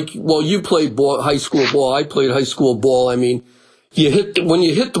 Because you played high school ball. I played high school ball. When you hit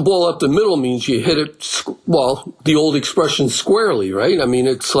the ball up the middle means you hit it, the old expression squarely, right?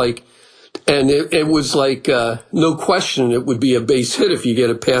 It's like, and it was like, no question, it would be a base hit if you get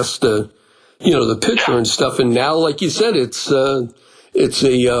it past the pitcher and stuff. And now, like you said, it's a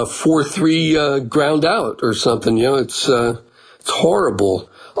 4-3 ground out or something. It's horrible.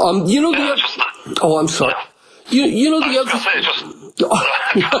 I'm sorry. The other.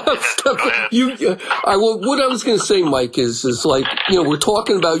 What I was going to say, Mike, is like we're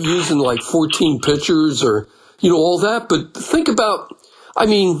talking about using like 14 pitchers or all that, but think about. I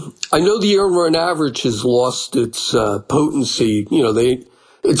know the earned run average has lost its potency.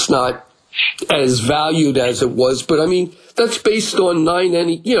 It's not as valued as it was, but that's based on 9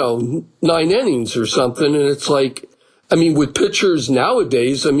 innings or something, and it's like. With pitchers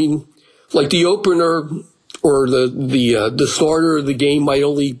nowadays, like the opener or the starter of the game might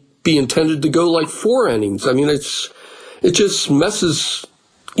only be intended to go like 4 innings. It just messes,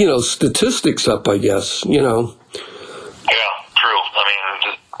 statistics up, I guess, Yeah, true.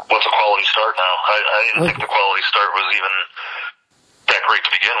 What's a quality start now? I didn't think the quality start was even that great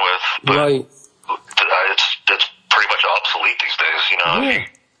to begin with, but right. It's pretty much obsolete these days, Yeah.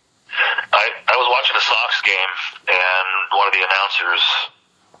 I was watching a Sox game, and one of the announcers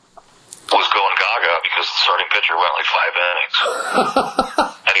was going gaga because the starting pitcher went like 5 innings.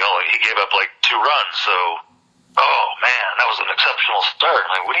 And he gave up like 2 runs, so, oh man, that was an exceptional start.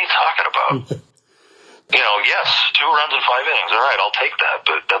 What are you talking about? Yes, 2 runs in 5 innings, all right, I'll take that,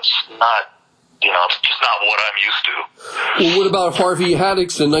 but that's not, it's just not what I'm used to. Well, what about Harvey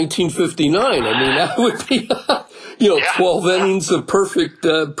Haddix in 1959? That would be... 12 innings of perfect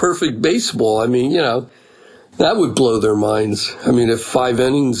baseball. That would blow their minds. If 5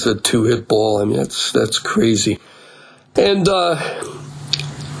 innings, a 2-hit ball, that's crazy. And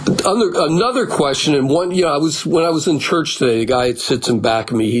another question, and one, when I was in church today, the guy that sits in back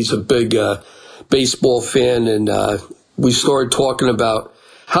of me, he's a big baseball fan, and we started talking about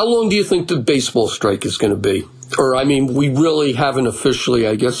how long do you think the baseball strike is going to be? Or, we really haven't officially,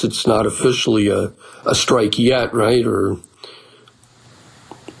 I guess it's not officially a strike yet, right? Or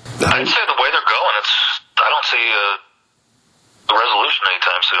I'd say the way they're going, I don't see a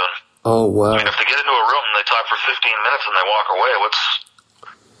soon. Oh, wow. I mean, if they get into a room and they talk for 15 minutes and they walk away,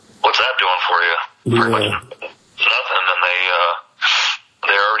 what's that doing for you? Pretty much nothing. And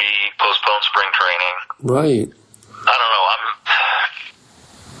they already postponed spring training. Right. I don't know.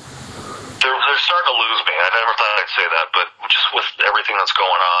 They're starting to lose me. I never thought I'd say that, but just with everything that's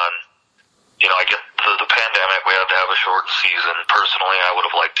going on, you know, I get the pandemic. We had to have a shortened season. Personally, I would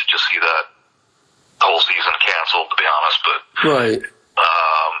have liked to just see that whole season canceled, to be honest. But Right.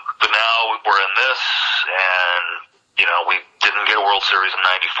 But now we're in this, and you know, we didn't get a World Series in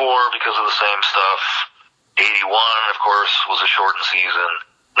 '94 because of the same stuff. '81, of course, was a shortened season.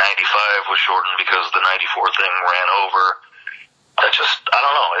 '95 was shortened because the '94 thing ran over. I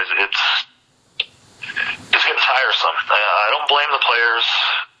don't know. It's getting tiresome. I don't blame the players.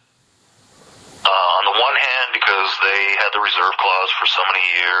 On the one hand, because they had the reserve clause for so many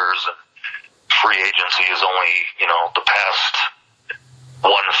years, and free agency is only, you know, the past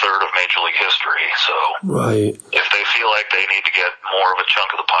 1/3 of Major League history. So Right. if they feel like they need to get more of a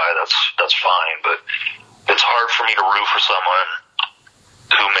chunk of the pie, that's fine. But it's hard for me to root for someone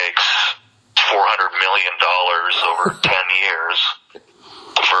who makes $400 million over 10 years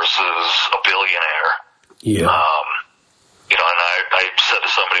versus a billionaire. Yeah. You know, and I said to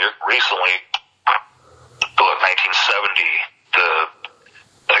somebody recently, about 1970,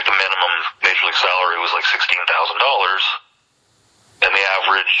 I think the minimum Major League salary was like $16,000, and the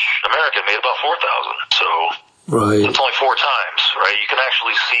average American made about $4,000. So Right. it's only 4 times, right? You can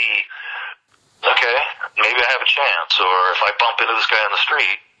actually see, okay, maybe I have a chance, or if I bump into this guy on the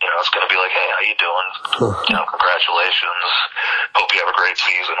street, you know, it's going to be like, hey, how you doing? You know, congratulations. Hope you have a great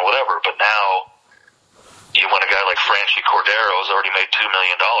season, whatever. But now, you want a guy like Franchi Cordero's already made $2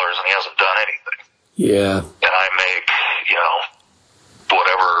 million and he hasn't done anything. Yeah. And I make, you know,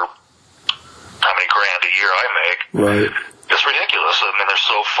 whatever, how many grand a year I make. Right. It's ridiculous. I mean, they're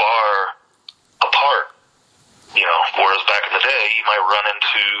so far apart. You know, whereas back in the day, you might run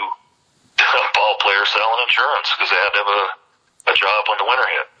into a ball player selling insurance because they had to have a job when the winter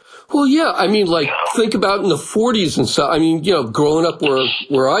hit. Well, yeah, I mean, like, think about in the 40s and stuff. I mean, you know, growing up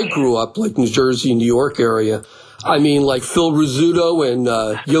where I grew up, like New Jersey, New York area, I mean, like Phil Rizzuto and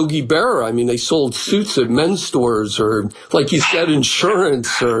Yogi Berra, I mean, they sold suits at men's stores or, like you said,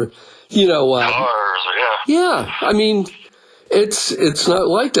 insurance or, you know. Cars, or, yeah. Yeah, I mean, it's not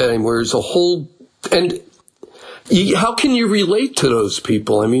like that anymore. There's a whole, and how can you relate to those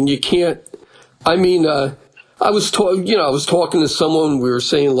people? I mean, you can't, I mean, I was talking to someone. We were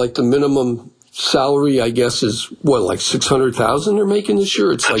saying like the minimum salary, I guess, is what, like 600,000 they're making this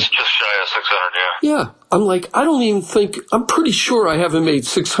year. It's like just shy of 600, yeah. Yeah, I'm like, I don't even think. I'm pretty sure I haven't made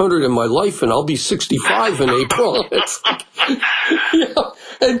 600 in my life, and I'll be 65 in April. It's like, you know,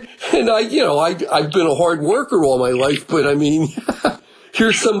 and I've been a hard worker all my life, but I mean,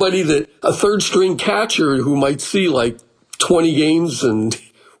 here's somebody a third string catcher who might see like 20 games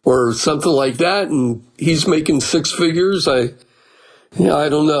or something like that, and he's making 6 figures. I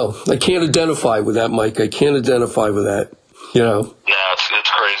don't know. I can't identify with that, Mike. I can't identify with that. You know. Yeah, it's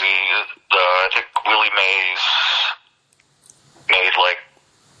crazy. I think Willie Mays made like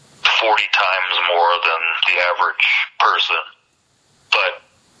 40 times more than the average person,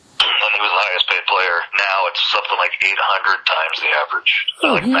 and he was the highest paid player. Now it's something like 800 times the average.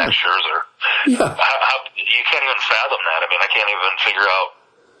 Like yeah. Max Scherzer. Yeah. You can't even fathom that. I mean, I can't even figure out,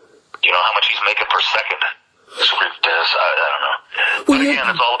 you know, how much he's making per second. I don't know. Well, but again,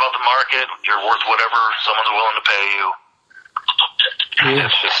 it's all about the market. You're worth whatever someone's willing to pay you. Yeah.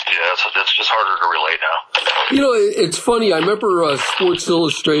 It's just harder to relate now. You know, it's funny. I remember Sports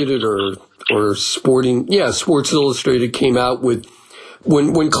Illustrated or Sports Illustrated came out with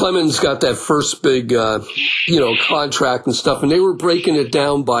when Clemens got that first big contract and stuff, and they were breaking it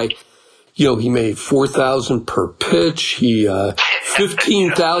down by, you know, he made $4,000 per pitch. He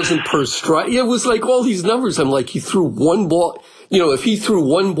 $15,000 per strike. It was like all these numbers. I'm like, he threw one ball. You know, if he threw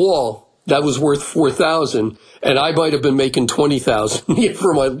one ball, that was worth $4,000, and I might have been making $20,000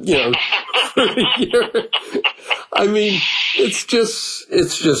 for my, you know, for a year. I mean, it's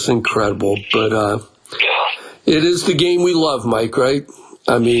just incredible. But it is the game we love, Mike. Right?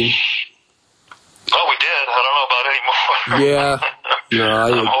 I mean. Well, we did. I don't know about anymore. Yeah.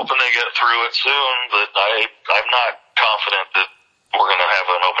 No, I'm hoping they get through it soon, but I'm not confident that we're going to have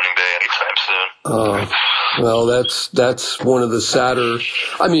an opening day anytime soon. Well, that's one of the sadder.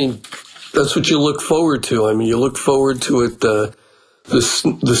 I mean, that's what you look forward to. I mean, you look forward to it, the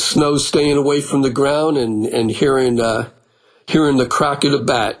snow staying away from the ground and hearing the crack of the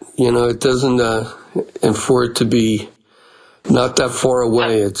bat. You know, it doesn't, and for it to be not that far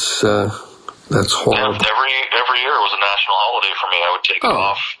away, it's that's horrible. Yeah, every year was a national holiday for me. I would would take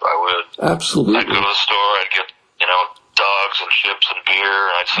off. Absolutely. I'd go to the store, I'd get, dogs and chips and beer,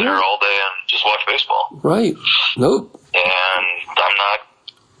 and I'd sit here all day and just watch baseball. Right. Nope. And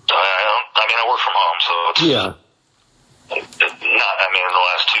I work from home, so it's not, in the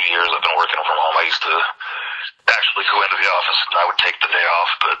last 2 years I've been working from home. I used to actually go into the office and I would take the day off,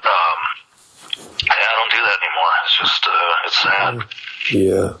 but I don't do that anymore. It's just, it's sad.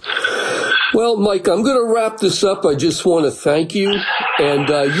 Yeah. Well, Mike, I'm going to wrap this up. I just want to thank you. And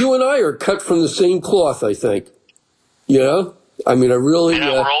you and I are cut from the same cloth, I think. I really...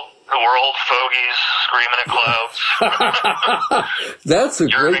 Yeah, we're old fogies screaming at clouds. That's a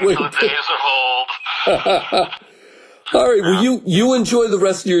great way to the days of old. All right, well, you enjoy the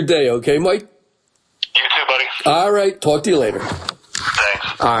rest of your day, okay, Mike? You too, buddy. All right, talk to you later.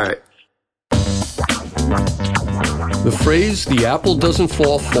 Thanks. All right. The phrase, "the apple doesn't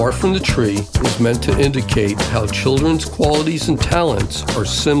fall far from the tree," is meant to indicate how children's qualities and talents are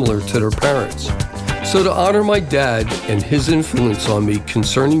similar to their parents. So to honor my dad and his influence on me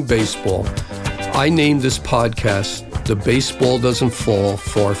concerning baseball, I named this podcast, "The Baseball Doesn't Fall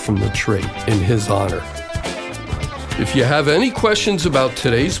Far from the Tree," in his honor. If you have any questions about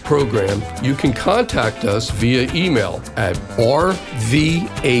today's program, you can contact us via email at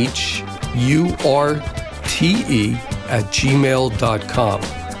rvhurte@gmail.com.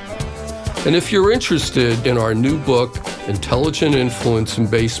 And if you're interested in our new book, Intelligent Influence in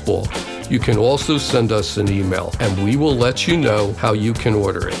Baseball, you can also send us an email, and we will let you know how you can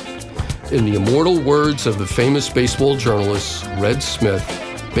order it. In the immortal words of the famous baseball journalist, Red Smith,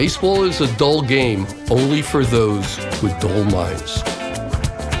 baseball is a dull game only for those with dull minds.